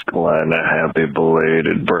wish Glenn a happy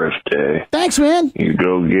belated birthday. Thanks, man. You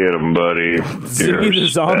go get him, buddy. Ziggy You're the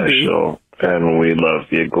zombie. special, and we love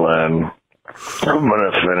you, Glenn. I'm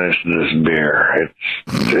gonna finish this beer.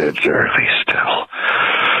 It's early still.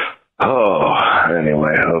 Oh,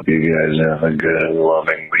 anyway, hope you guys have a good and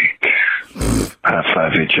loving week. High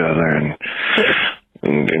five each other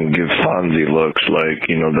and give Fonzie looks like,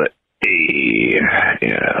 the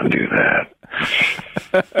yeah, do that.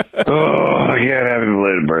 Oh, yeah, happy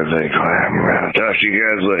belated birthday, Clem. Talk to you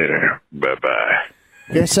guys later. Bye-bye.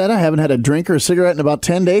 Like I said, I haven't had a drink or a cigarette in about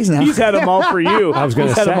 10 days now. He's had them all for you. I was going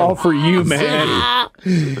to He's say. had them all for you, man.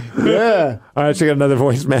 Yeah. All right, check out another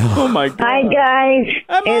voicemail. Oh, my God. Hi, guys.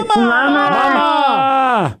 It's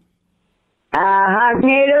Mama.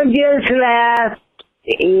 Harknado just left.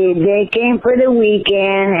 They came for the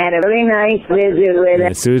weekend, had a really nice visit with And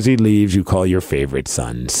us. as soon as he leaves, you call your favorite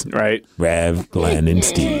sons. Right. Rev, Glenn, and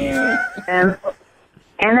Steve. And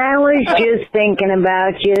I was just thinking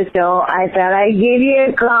about you, so I thought I'd give you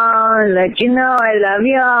a call and let you know I love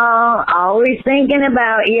you all. Always thinking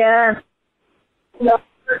about you.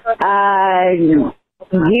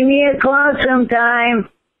 Give me a call sometime.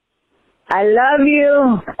 I love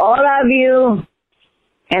you, all of you.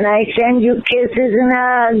 And I send you kisses and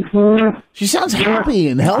hugs. She sounds happy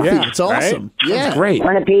and healthy. Yeah, It's awesome. right? Yeah. That's great.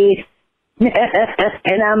 Want a piece?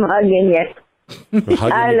 And I'm hugging you.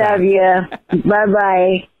 Hugging I you back. love you.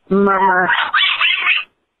 Bye-bye, Mama.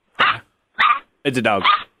 It's a dog.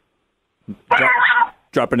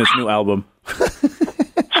 Dropping his new album.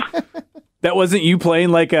 That wasn't you playing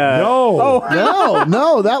like a... No.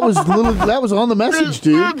 No, that was that was on the message,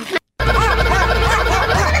 dude.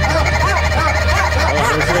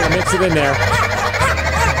 Let's see if we can mix it in there.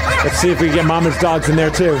 Let's see if we can get Mama's dogs in there,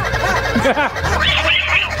 too.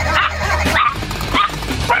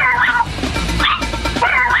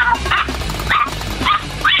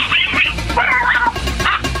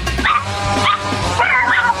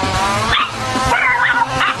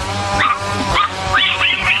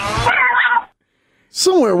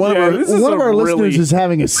 Somewhere one of this is our a listeners really- is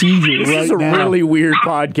having a seizure This right is a now. really weird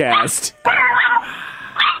podcast.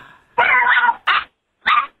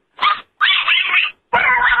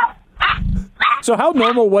 So how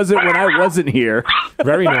normal was it when I wasn't here?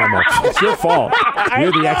 Very normal. It's your fault.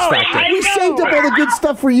 You're the X Factor. We saved up all the good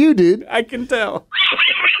stuff for you, dude. I can tell.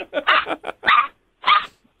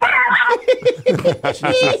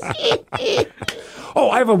 Oh,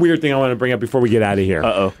 I have a weird thing I want to bring up before we get out of here.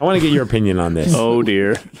 Uh-oh. I want to get your opinion on this. Oh,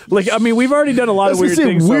 dear. We've already done a lot of weird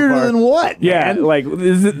things weirder so far. than what? Yeah,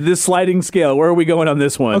 this sliding scale. Where are we going on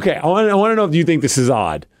this one? Okay, I want to know if you think this is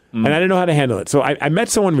odd. And I didn't know how to handle it. So I met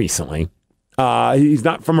someone recently. He's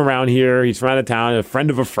not from around here. He's from out of town. A friend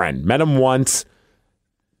of a friend. Met him once.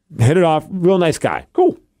 Hit it off. Real nice guy.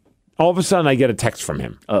 Cool. All of a sudden, I get a text from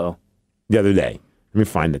him. Uh-oh. The other day. Let me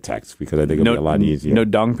find the text because I think it'll be a lot easier. No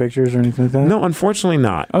dong pictures or anything like that? No, unfortunately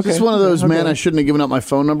not. Okay. Is this one of those, man, I shouldn't have given up my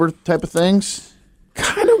phone number type of things?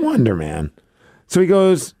 Kind of wonder, man. So he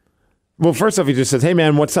goes, well, first off, he just says, hey,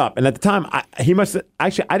 man, what's up? And at the time, he must have,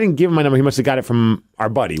 actually, I didn't give him my number. He must have got it from our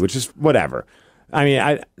buddy, which is whatever. I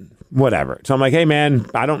mean, whatever. So I'm like, hey, man,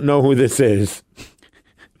 I don't know who this is.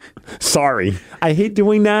 Sorry. I hate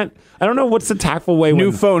doing that. I don't know what's the tactful way.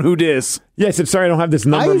 New phone, who dis? Yeah, I said, sorry, I don't have this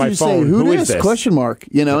number on my phone. Say, who is this? Question mark.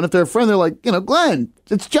 You know, and if they're a friend, they're like, Glenn,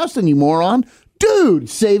 it's Justin, you moron. Dude,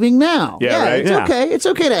 saving now. Yeah, right? It's okay. It's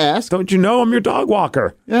okay to ask. Don't you know I'm your dog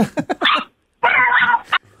walker? Yeah.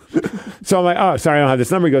 So I'm like, oh, sorry, I don't have this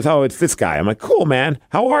number. He goes, oh, it's this guy. I'm like, cool, man.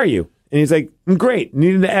 How are you? And he's like, I'm great.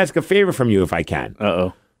 Needed to ask a favor from you if I can.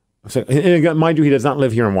 Uh-oh. So, and mind you, he does not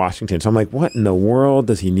live here in Washington. So I'm like, what in the world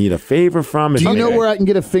does he need a favor from? Do you know where I can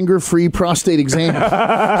get a finger-free prostate exam?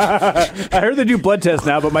 I heard they do blood tests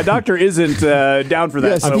now, but my doctor isn't down for that.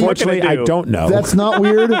 Yes, so unfortunately, I don't know. That's not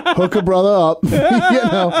weird. Hook a brother up.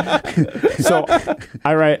 So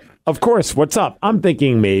I write, of course, what's up? I'm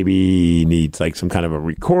thinking maybe he needs like some kind of a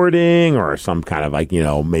recording or some kind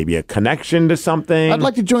of maybe a connection to something. I'd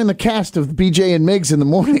like to join the cast of BJ and Migs in the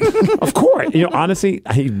morning. Of course. Honestly,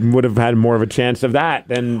 he would have had more of a chance of that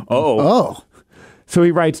than... Oh. So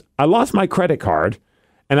he writes, I lost my credit card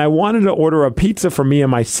and I wanted to order a pizza for me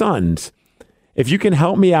and my sons. If you can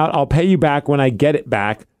help me out, I'll pay you back when I get it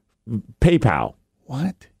back. PayPal.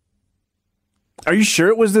 What? Are you sure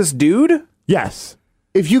it was this dude? Yes.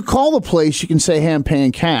 If you call the place, you can say, hey, I'm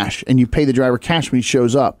paying cash, and you pay the driver cash when he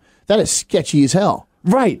shows up. That is sketchy as hell.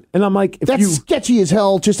 Right. And I'm like... That's sketchy as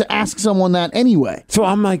hell just to ask someone that anyway. So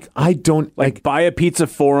I'm like, I don't... Like buy a pizza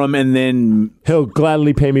for him, and then... He'll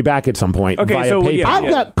gladly pay me back at some point. Okay, via so... PayPal. I've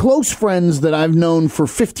got close friends that I've known for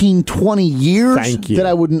 15, 20 years Thank you. that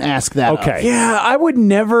I wouldn't ask that Okay. of. Yeah, I would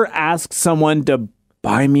never ask someone to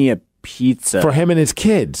buy me a pizza. For him and his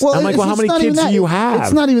kids. Well, I'm like, well, how many kids do you have?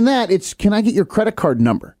 It's not even that. It's, can I get your credit card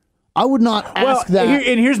number? I would not ask that.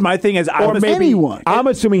 And here's my thing is, anyone. I'm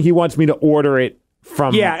assuming he wants me to order it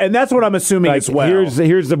from... Yeah, and that's what I'm assuming as well. Here's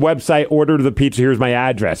the website, order the pizza, here's my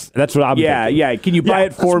address. That's what I'm thinking. Yeah. Can you buy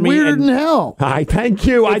it for me? Weirder than hell. I thank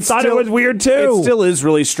you. I thought it was weird too. It still is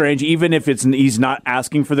really strange, even if he's not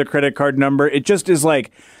asking for the credit card number. It just is like...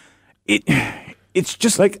 It's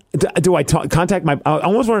just like, do I contact I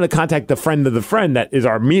almost wanted to contact the friend of the friend that is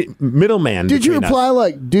our middleman. Did you reply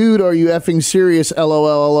like, dude, are you effing serious?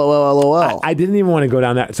 LOL. I didn't even want to go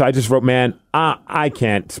down that. So I just wrote, man, I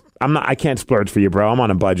can't splurge for you, bro. I'm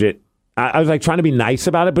on a budget. I was like trying to be nice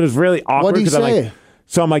about it, but it was really awkward. What did he say?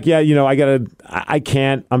 So I'm like, yeah, I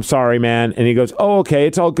can't. I'm sorry, man. And he goes, oh, okay.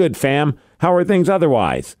 It's all good, fam. How are things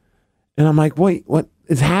otherwise? And I'm like, wait, what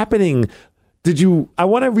is happening? I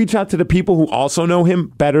want to reach out to the people who also know him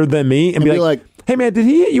better than me and be like, hey, man, did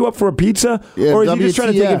he hit you up for a pizza? Yeah, or is he just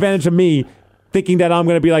trying to take advantage of me, thinking that I'm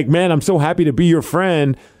going to be like, man, I'm so happy to be your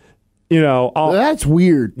friend. That's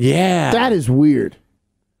weird. Yeah. That is weird.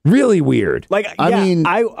 Really weird.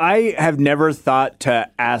 I have never thought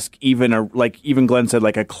to ask even Glenn said,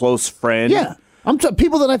 like a close friend. Yeah. I'm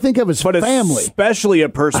people that I think of as family. Especially a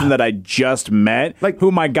person that I just met,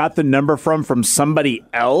 whom I got the number from somebody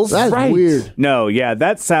else. That's weird. No, yeah,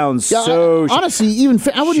 that sounds honestly, even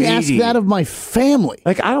I wouldn't ask that of my family.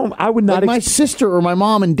 I would not. Like my sister or my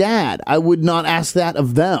mom and dad, I would not ask that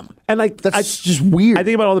of them. And that's just weird. I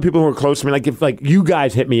think about all the people who are close to me. Like if you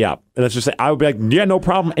guys hit me up, and let's just say I would be like, yeah, no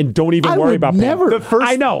problem, and don't even worry about never.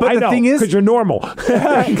 I know, the thing is, because you're normal.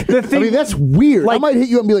 That's weird. I might hit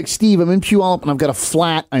you up and be like, Steve, I'm in Puyallup and I've got a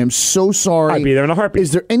flat. I am so sorry. I'd be there in a heartbeat.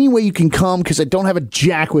 Is there any way you can come? Because I don't have a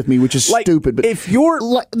jack with me, which is stupid. But if you're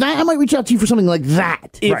I might reach out to you for something like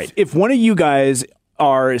that. If one of you guys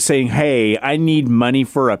are saying, hey, I need money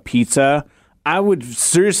for a pizza, I would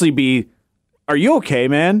seriously be, are you okay,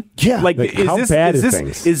 man? Yeah.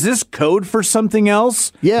 Is this code for something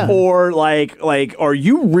else? Yeah. Or are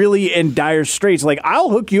you really in dire straits? Like, I'll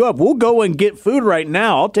hook you up. We'll go and get food right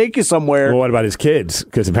now. I'll take you somewhere. Well, what about his kids?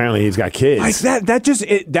 Because apparently he's got kids.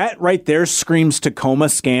 That right there screams Tacoma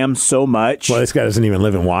scam so much. Well, this guy doesn't even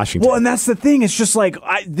live in Washington. Well, and that's the thing. It's just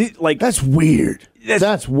that's weird.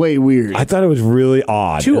 That's way weird. I thought it was really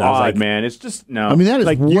odd. Too And I was odd, like, man. It's just no. I mean, that is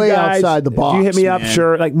like, way you guys, outside the box. If you hit me up, man.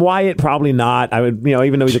 sure. Like Wyatt, probably not. I would,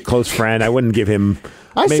 even though he's a close friend, I wouldn't give him.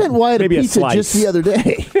 I sent Wyatt a maybe pizza slice. just the other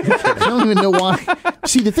day. I don't even know why.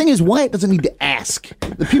 See, the thing is, Wyatt doesn't need to ask.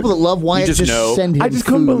 The people that love Wyatt just know. send him I just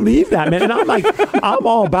food. couldn't believe that, man. And I'm like, I'm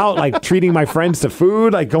all about like treating my friends to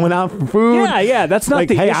food, like going out for food. Yeah, that's not like,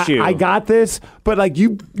 the hey, issue. I got this, but like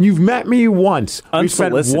you've met me once. We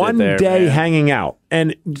spent Unsolicited one there, day man. hanging out,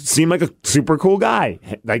 and seemed like a super cool guy.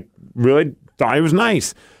 Like really thought he was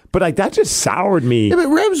nice, but like that just soured me. Yeah, but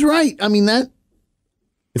Rev's right. I mean, that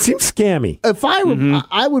It seems scammy. if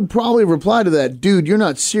I would probably reply to that, dude, you're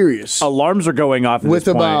not serious. Alarms are going off at With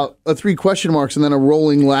this point. about 3 question marks and then a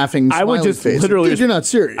rolling, laughing, I would smiley just face. literally Dude, you're not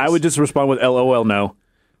serious. I would just respond with LOL no.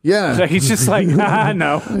 Yeah. He's just like,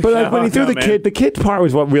 no. But like when he threw No, the man. kid part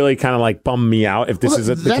was what really kind of like bummed me out. If this Well,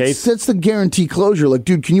 isn't the that's, case, that's the guarantee closure. Like,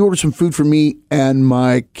 dude, can you order some food for me and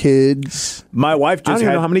my kids? My wife I don't just even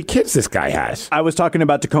had know how many kids this guy has. I was talking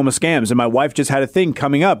about Tacoma scams, and my wife just had a thing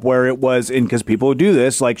coming up where it was, because people do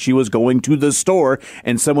this, like she was going to the store,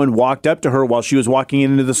 and someone walked up to her while she was walking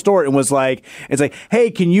into the store and was like, it's like, hey,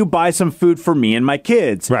 can you buy some food for me and my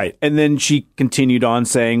kids? Right. And then she continued on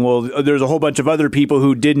saying, well, there's a whole bunch of other people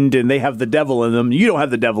who didn't, and they have the devil in them. You don't have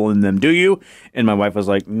the devil in them, do you? And my wife was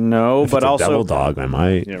like, no, If but it's a also devil dog, I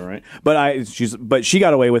might. Yeah, right. But she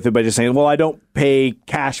got away with it by just saying, well, I don't pay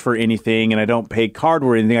cash for anything, and I don't pay card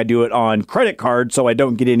or anything. I do it on credit card, so I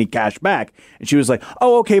don't get any cash back. And she was like,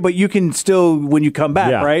 oh, okay, but you can still when you come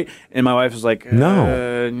back, Yeah. right? And my wife was like,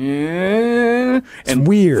 No. yeah. And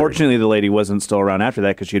weird. Fortunately, the lady wasn't still around after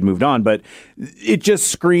that because she had moved on. But it just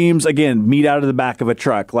screams again, meat out of the back of a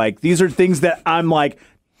truck. Like these are things that I'm like.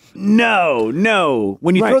 No.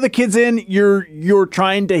 When you Right. throw the kids in, you're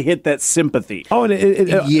trying to hit that sympathy. Oh,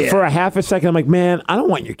 and Yeah. for a half a second, I'm like, man, I don't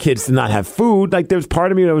want your kids to not have food. Like, there's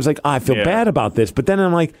part of me that was like, I feel Yeah. bad about this. But then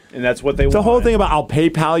I'm like, And that's what they the want. whole thing about I'll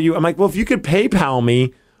PayPal you. I'm like, well, if you could PayPal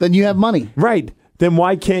me, Then you have money. right, then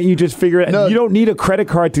why can't you just figure it out? No. You don't need a credit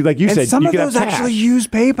card to, like you And said, some you of can those have cash. actually use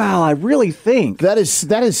PayPal. I really think. That is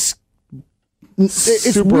it's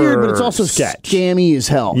Super weird, but it's also sketch. scammy as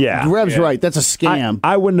hell. Yeah. Rev's Yeah. right. That's a scam.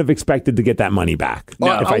 I wouldn't have expected to get that money back.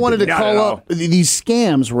 Well, if I wanted to didn't. call up these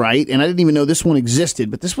scams, right? And I didn't even know this one existed,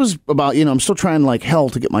 but this was about, I'm still trying like hell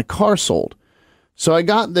to get my car sold. So I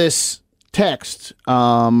got this text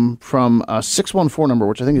from a 614 number,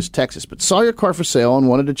 which I think is Texas, but saw your car for sale and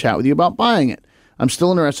wanted to chat with you about buying it. I'm still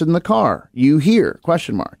interested in the car. You here? ?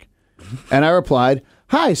 And I replied,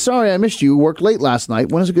 hi, sorry I missed you. Worked late last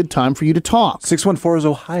night. When is a good time for you to talk? 614 is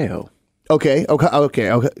Ohio. Okay. Oh.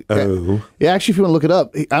 Yeah, actually, if you want to look it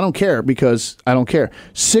up, I don't care because I don't care.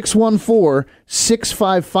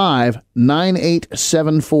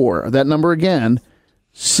 614-655-9874. That number again,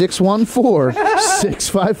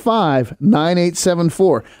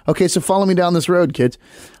 614-655-9874. Okay, so follow me down this road, kids.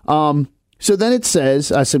 So then it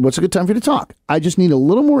says, I said, what's a good time for you to talk? I just need a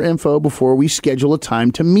little more info before we schedule a time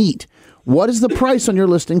to meet. What is the price on your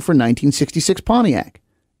listing for 1966 Pontiac?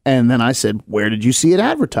 And then I said, where did you see it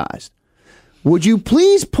advertised? Would you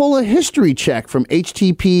please pull a history check from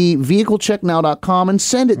HTPVehicleCheckNow.com and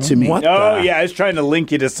send it to me? What Oh, the- yeah. I was trying to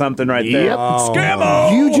link you to something right there. Yep.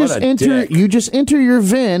 Scammo! You just what a enter. dick. You just enter your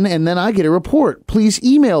VIN, and then I get a report. Please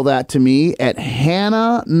email that to me at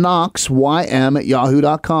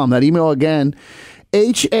HannahKnoxYM@yahoo.com. That email again,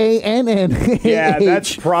 HANNAH. Yeah,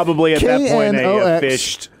 that's probably at that point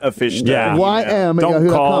KNOX. a fished Yeah. YM at Don't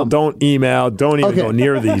yahoo.com. call, don't email, don't even Okay. go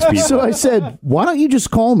near these people. So I said, why don't you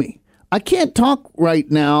just call me? I can't talk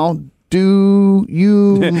right now. Do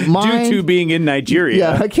you mind? Due to being in Nigeria.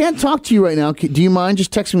 Yeah, I can't talk to you right now. Do you mind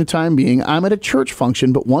just texting me the time being? I'm at a church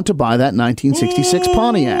function, but want to buy that 1966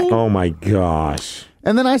 Pontiac. Oh my gosh.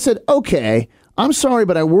 And then I said, okay, I'm sorry,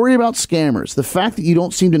 but I worry about scammers. The fact that you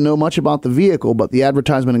don't seem to know much about the vehicle, but the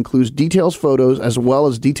advertisement includes details, photos, as well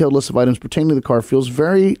as detailed list of items pertaining to the car feels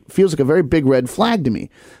like a very big red flag to me.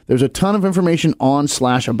 There's a ton of information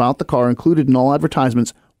on/about the car included in all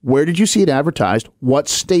advertisements. Where did you see it advertised? What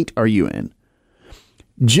state are you in?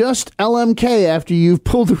 Just LMK after you've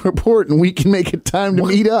pulled the report and we can make it time to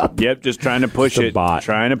meet up. Yep, just trying to push It's a it. bot.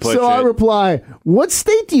 Trying to push So I it. reply, what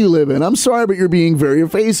state do you live in? I'm sorry, but you're being very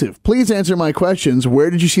evasive. Please answer my questions.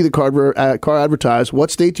 Where did you see the car advertised?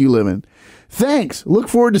 What state do you live in? Thanks. Look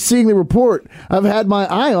forward to seeing the report. I've had my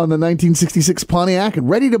eye on the 1966 Pontiac and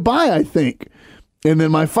ready to buy, I think. And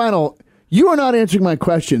then my final, you are not answering my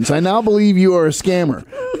questions. I now believe you are a scammer.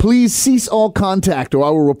 Please cease all contact or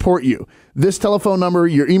I will report you. This telephone number,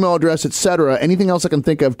 your email address, etc., anything else I can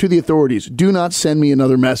think of to the authorities. Do not send me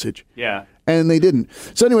another message. Yeah. And they didn't.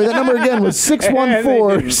 So anyway, that number again was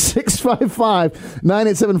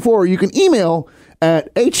 614-655-9874. You can email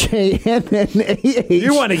at HANNAH.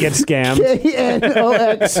 You want to get scammed.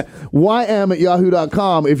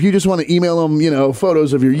 KNOXYM@yahoo.com. If you just want to email them,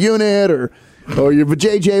 photos of your unit or your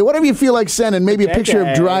vajayjay, whatever you feel like sending, maybe a picture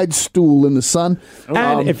of dried stool in the sun.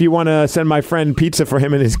 And if you want to send my friend pizza for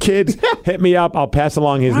him and his kids, hit me up. I'll pass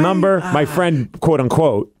along his number. My friend, quote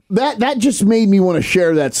unquote. That just made me want to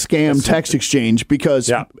share that scam text exchange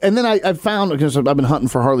because, and then I found, because I've been hunting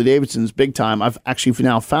for Harley Davidsons big time, I've actually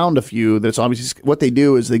now found a few that's obviously, what they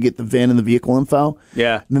do is they get the VIN and the vehicle info.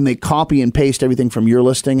 Yeah. And then they copy and paste everything from your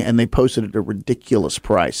listing and they post it at a ridiculous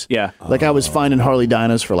price. Yeah. Like I was finding Harley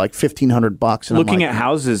Dynas for like $1,500. And looking at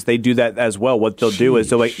houses, they do that as well. What they'll do is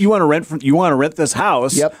they're like, you want to rent this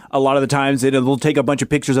house. Yep. A lot of the times they'll take a bunch of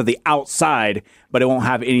pictures of the outside, but it won't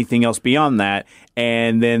have anything else beyond that.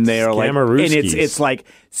 And then they are like, and it's like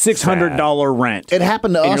 $600 rent. It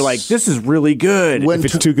happened to us. And you're like, this is really good. If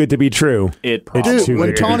it's too good to be true.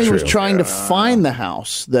 When Tawny was trying to find the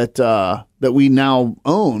house that we now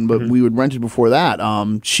own, but we would rent it before that,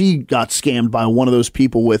 she got scammed by one of those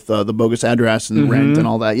people with the bogus address and rent and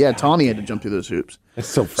all that. Yeah, Tawny had to jump through those hoops. It's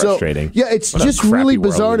so frustrating. So, yeah, it's just really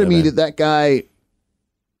bizarre to me that guy...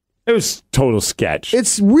 It was total sketch.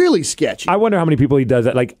 It's really sketchy. I wonder how many people he does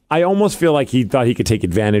that. Like, I almost feel like he thought he could take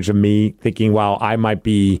advantage of me, thinking, well, I might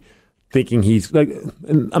be thinking he's like,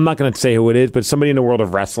 and I'm not going to say who it is, but somebody in the world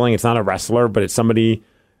of wrestling. It's not a wrestler, but it's somebody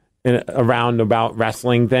around about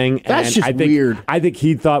wrestling thing. That's just weird. I think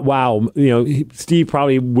he thought, wow, Steve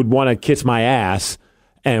probably would want to kiss my ass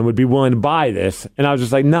and would be willing to buy this. And I was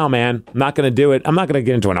just like, no, man, I'm not going to do it. I'm not going to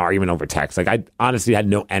get into an argument over text. Like, I honestly had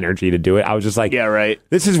no energy to do it. I was just like, yeah, right.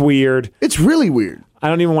 This is weird. It's really weird. I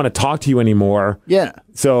don't even want to talk to you anymore. Yeah.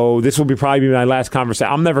 So this will probably be my last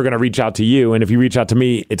conversation. I'm never going to reach out to you. And if you reach out to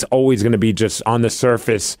me, it's always going to be just on the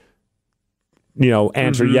surface,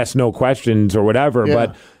 answer yes, no questions or whatever. Yeah.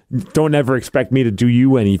 But don't ever expect me to do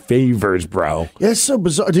you any favors, bro. Yeah, it's so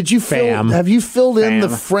bizarre. Have you filled in the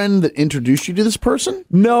friend that introduced you to this person?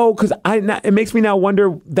 No, because it makes me now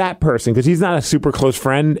wonder that person, because he's not a super close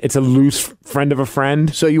friend. It's a loose friend of a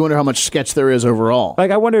friend. So you wonder how much sketch there is overall.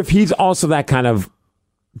 Like, I wonder if he's also that kind of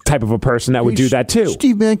type of a person that would do that too.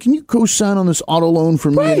 Steve, man, can you co-sign on this auto loan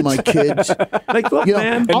for me and my kids? Like, look,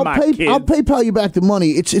 man, I'll PayPal you back the money.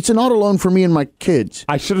 It's an auto loan for me and my kids.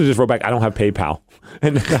 I should have just wrote back, I don't have PayPal.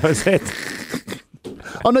 And that was it.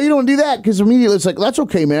 Oh, no, you don't do that, because immediately it's like, that's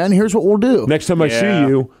okay, man. Here's what we'll do. Next time I see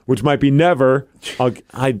you, which might be never,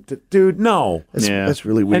 dude, no. That's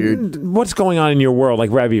really weird. And what's going on in your world?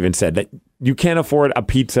 Like Rev even said, that you can't afford a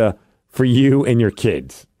pizza for you and your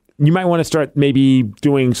kids. You might want to start maybe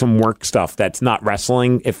doing some work stuff that's not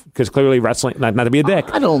wrestling, because clearly wrestling, not to be a dick.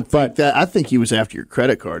 I don't think that. I think he was after your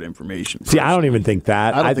credit card information. See, I don't even think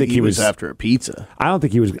that. I think he was after a pizza. I don't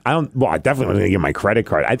think he was. I definitely wasn't going to get my credit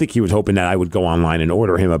card. I think he was hoping that I would go online and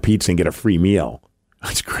order him a pizza and get a free meal.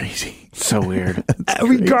 That's crazy. So weird.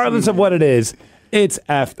 Regardless of what it is, it's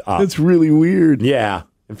effed up. That's really weird. Yeah.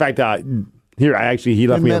 In fact, he left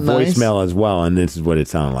me a voicemail as well, and this is what it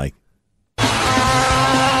sounded like.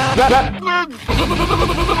 That's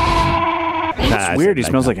weird. He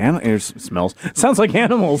smells like sounds like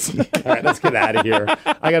animals. All right, let's get out of here.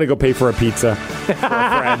 I got to go pay for a pizza for a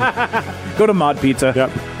friend. Go to Mod Pizza.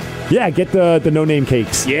 Yep. Yeah, get the no-name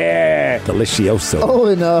cakes. Yeah. Delicioso. Oh,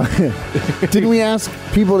 and didn't we ask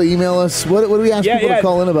people to email us? What do we ask people to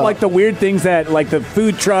call in about? Like the weird things that, like the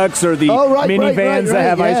food trucks or the minivans that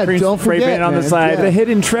have ice cream spray paint on the side. The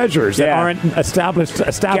hidden treasures that aren't established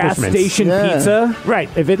establishments. Gas station pizza. Right.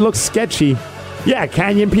 If it looks sketchy,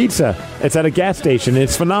 Canyon Pizza. It's at a gas station.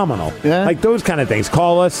 It's phenomenal. Yeah. Like those kind of things.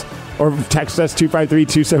 Call us or text us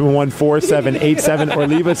 253-271-4787 or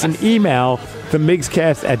leave us an email to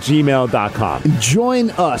MigsCast@gmail.com. Join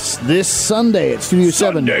us this Sunday at Studio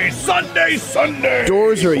 7. Sunday.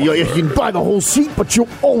 Doors are, you can buy the whole seat, but you'll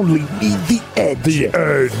only need the edge.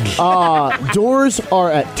 Doors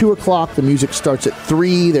are at 2 o'clock. The music starts at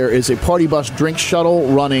 3. There is a party bus drink shuttle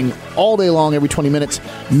running all day long, every 20 minutes.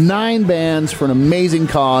 9 bands for an amazing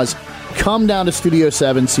cause. Come down to Studio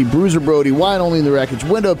 7, see Bruiser Brody, Wide Only in the Wreckage,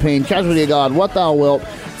 Window Pane, Casualty of God, What Thou Wilt,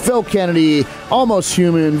 Phil Kennedy, Almost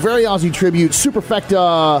Human, Very Aussie Tribute,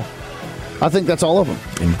 Superfecta. I think that's all of them.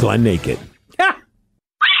 And Glenn Naked.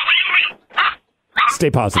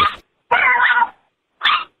 Stay positive.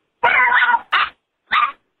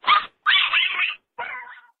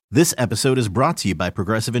 This episode is brought to you by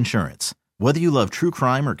Progressive Insurance. Whether you love true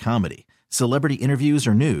crime or comedy, celebrity interviews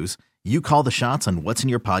or news, you call the shots on what's in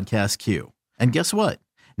your podcast queue. And guess what?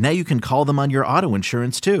 Now you can call them on your auto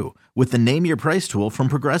insurance too with the Name Your Price tool from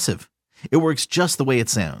Progressive. It works just the way it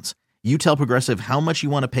sounds. You tell Progressive how much you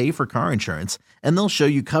want to pay for car insurance, and they'll show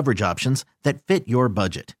you coverage options that fit your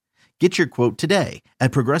budget. Get your quote today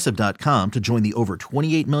at Progressive.com to join the over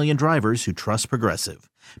 28 million drivers who trust Progressive.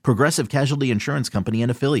 Progressive Casualty Insurance Company and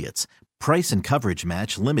Affiliates. Price and coverage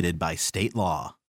match limited by state law.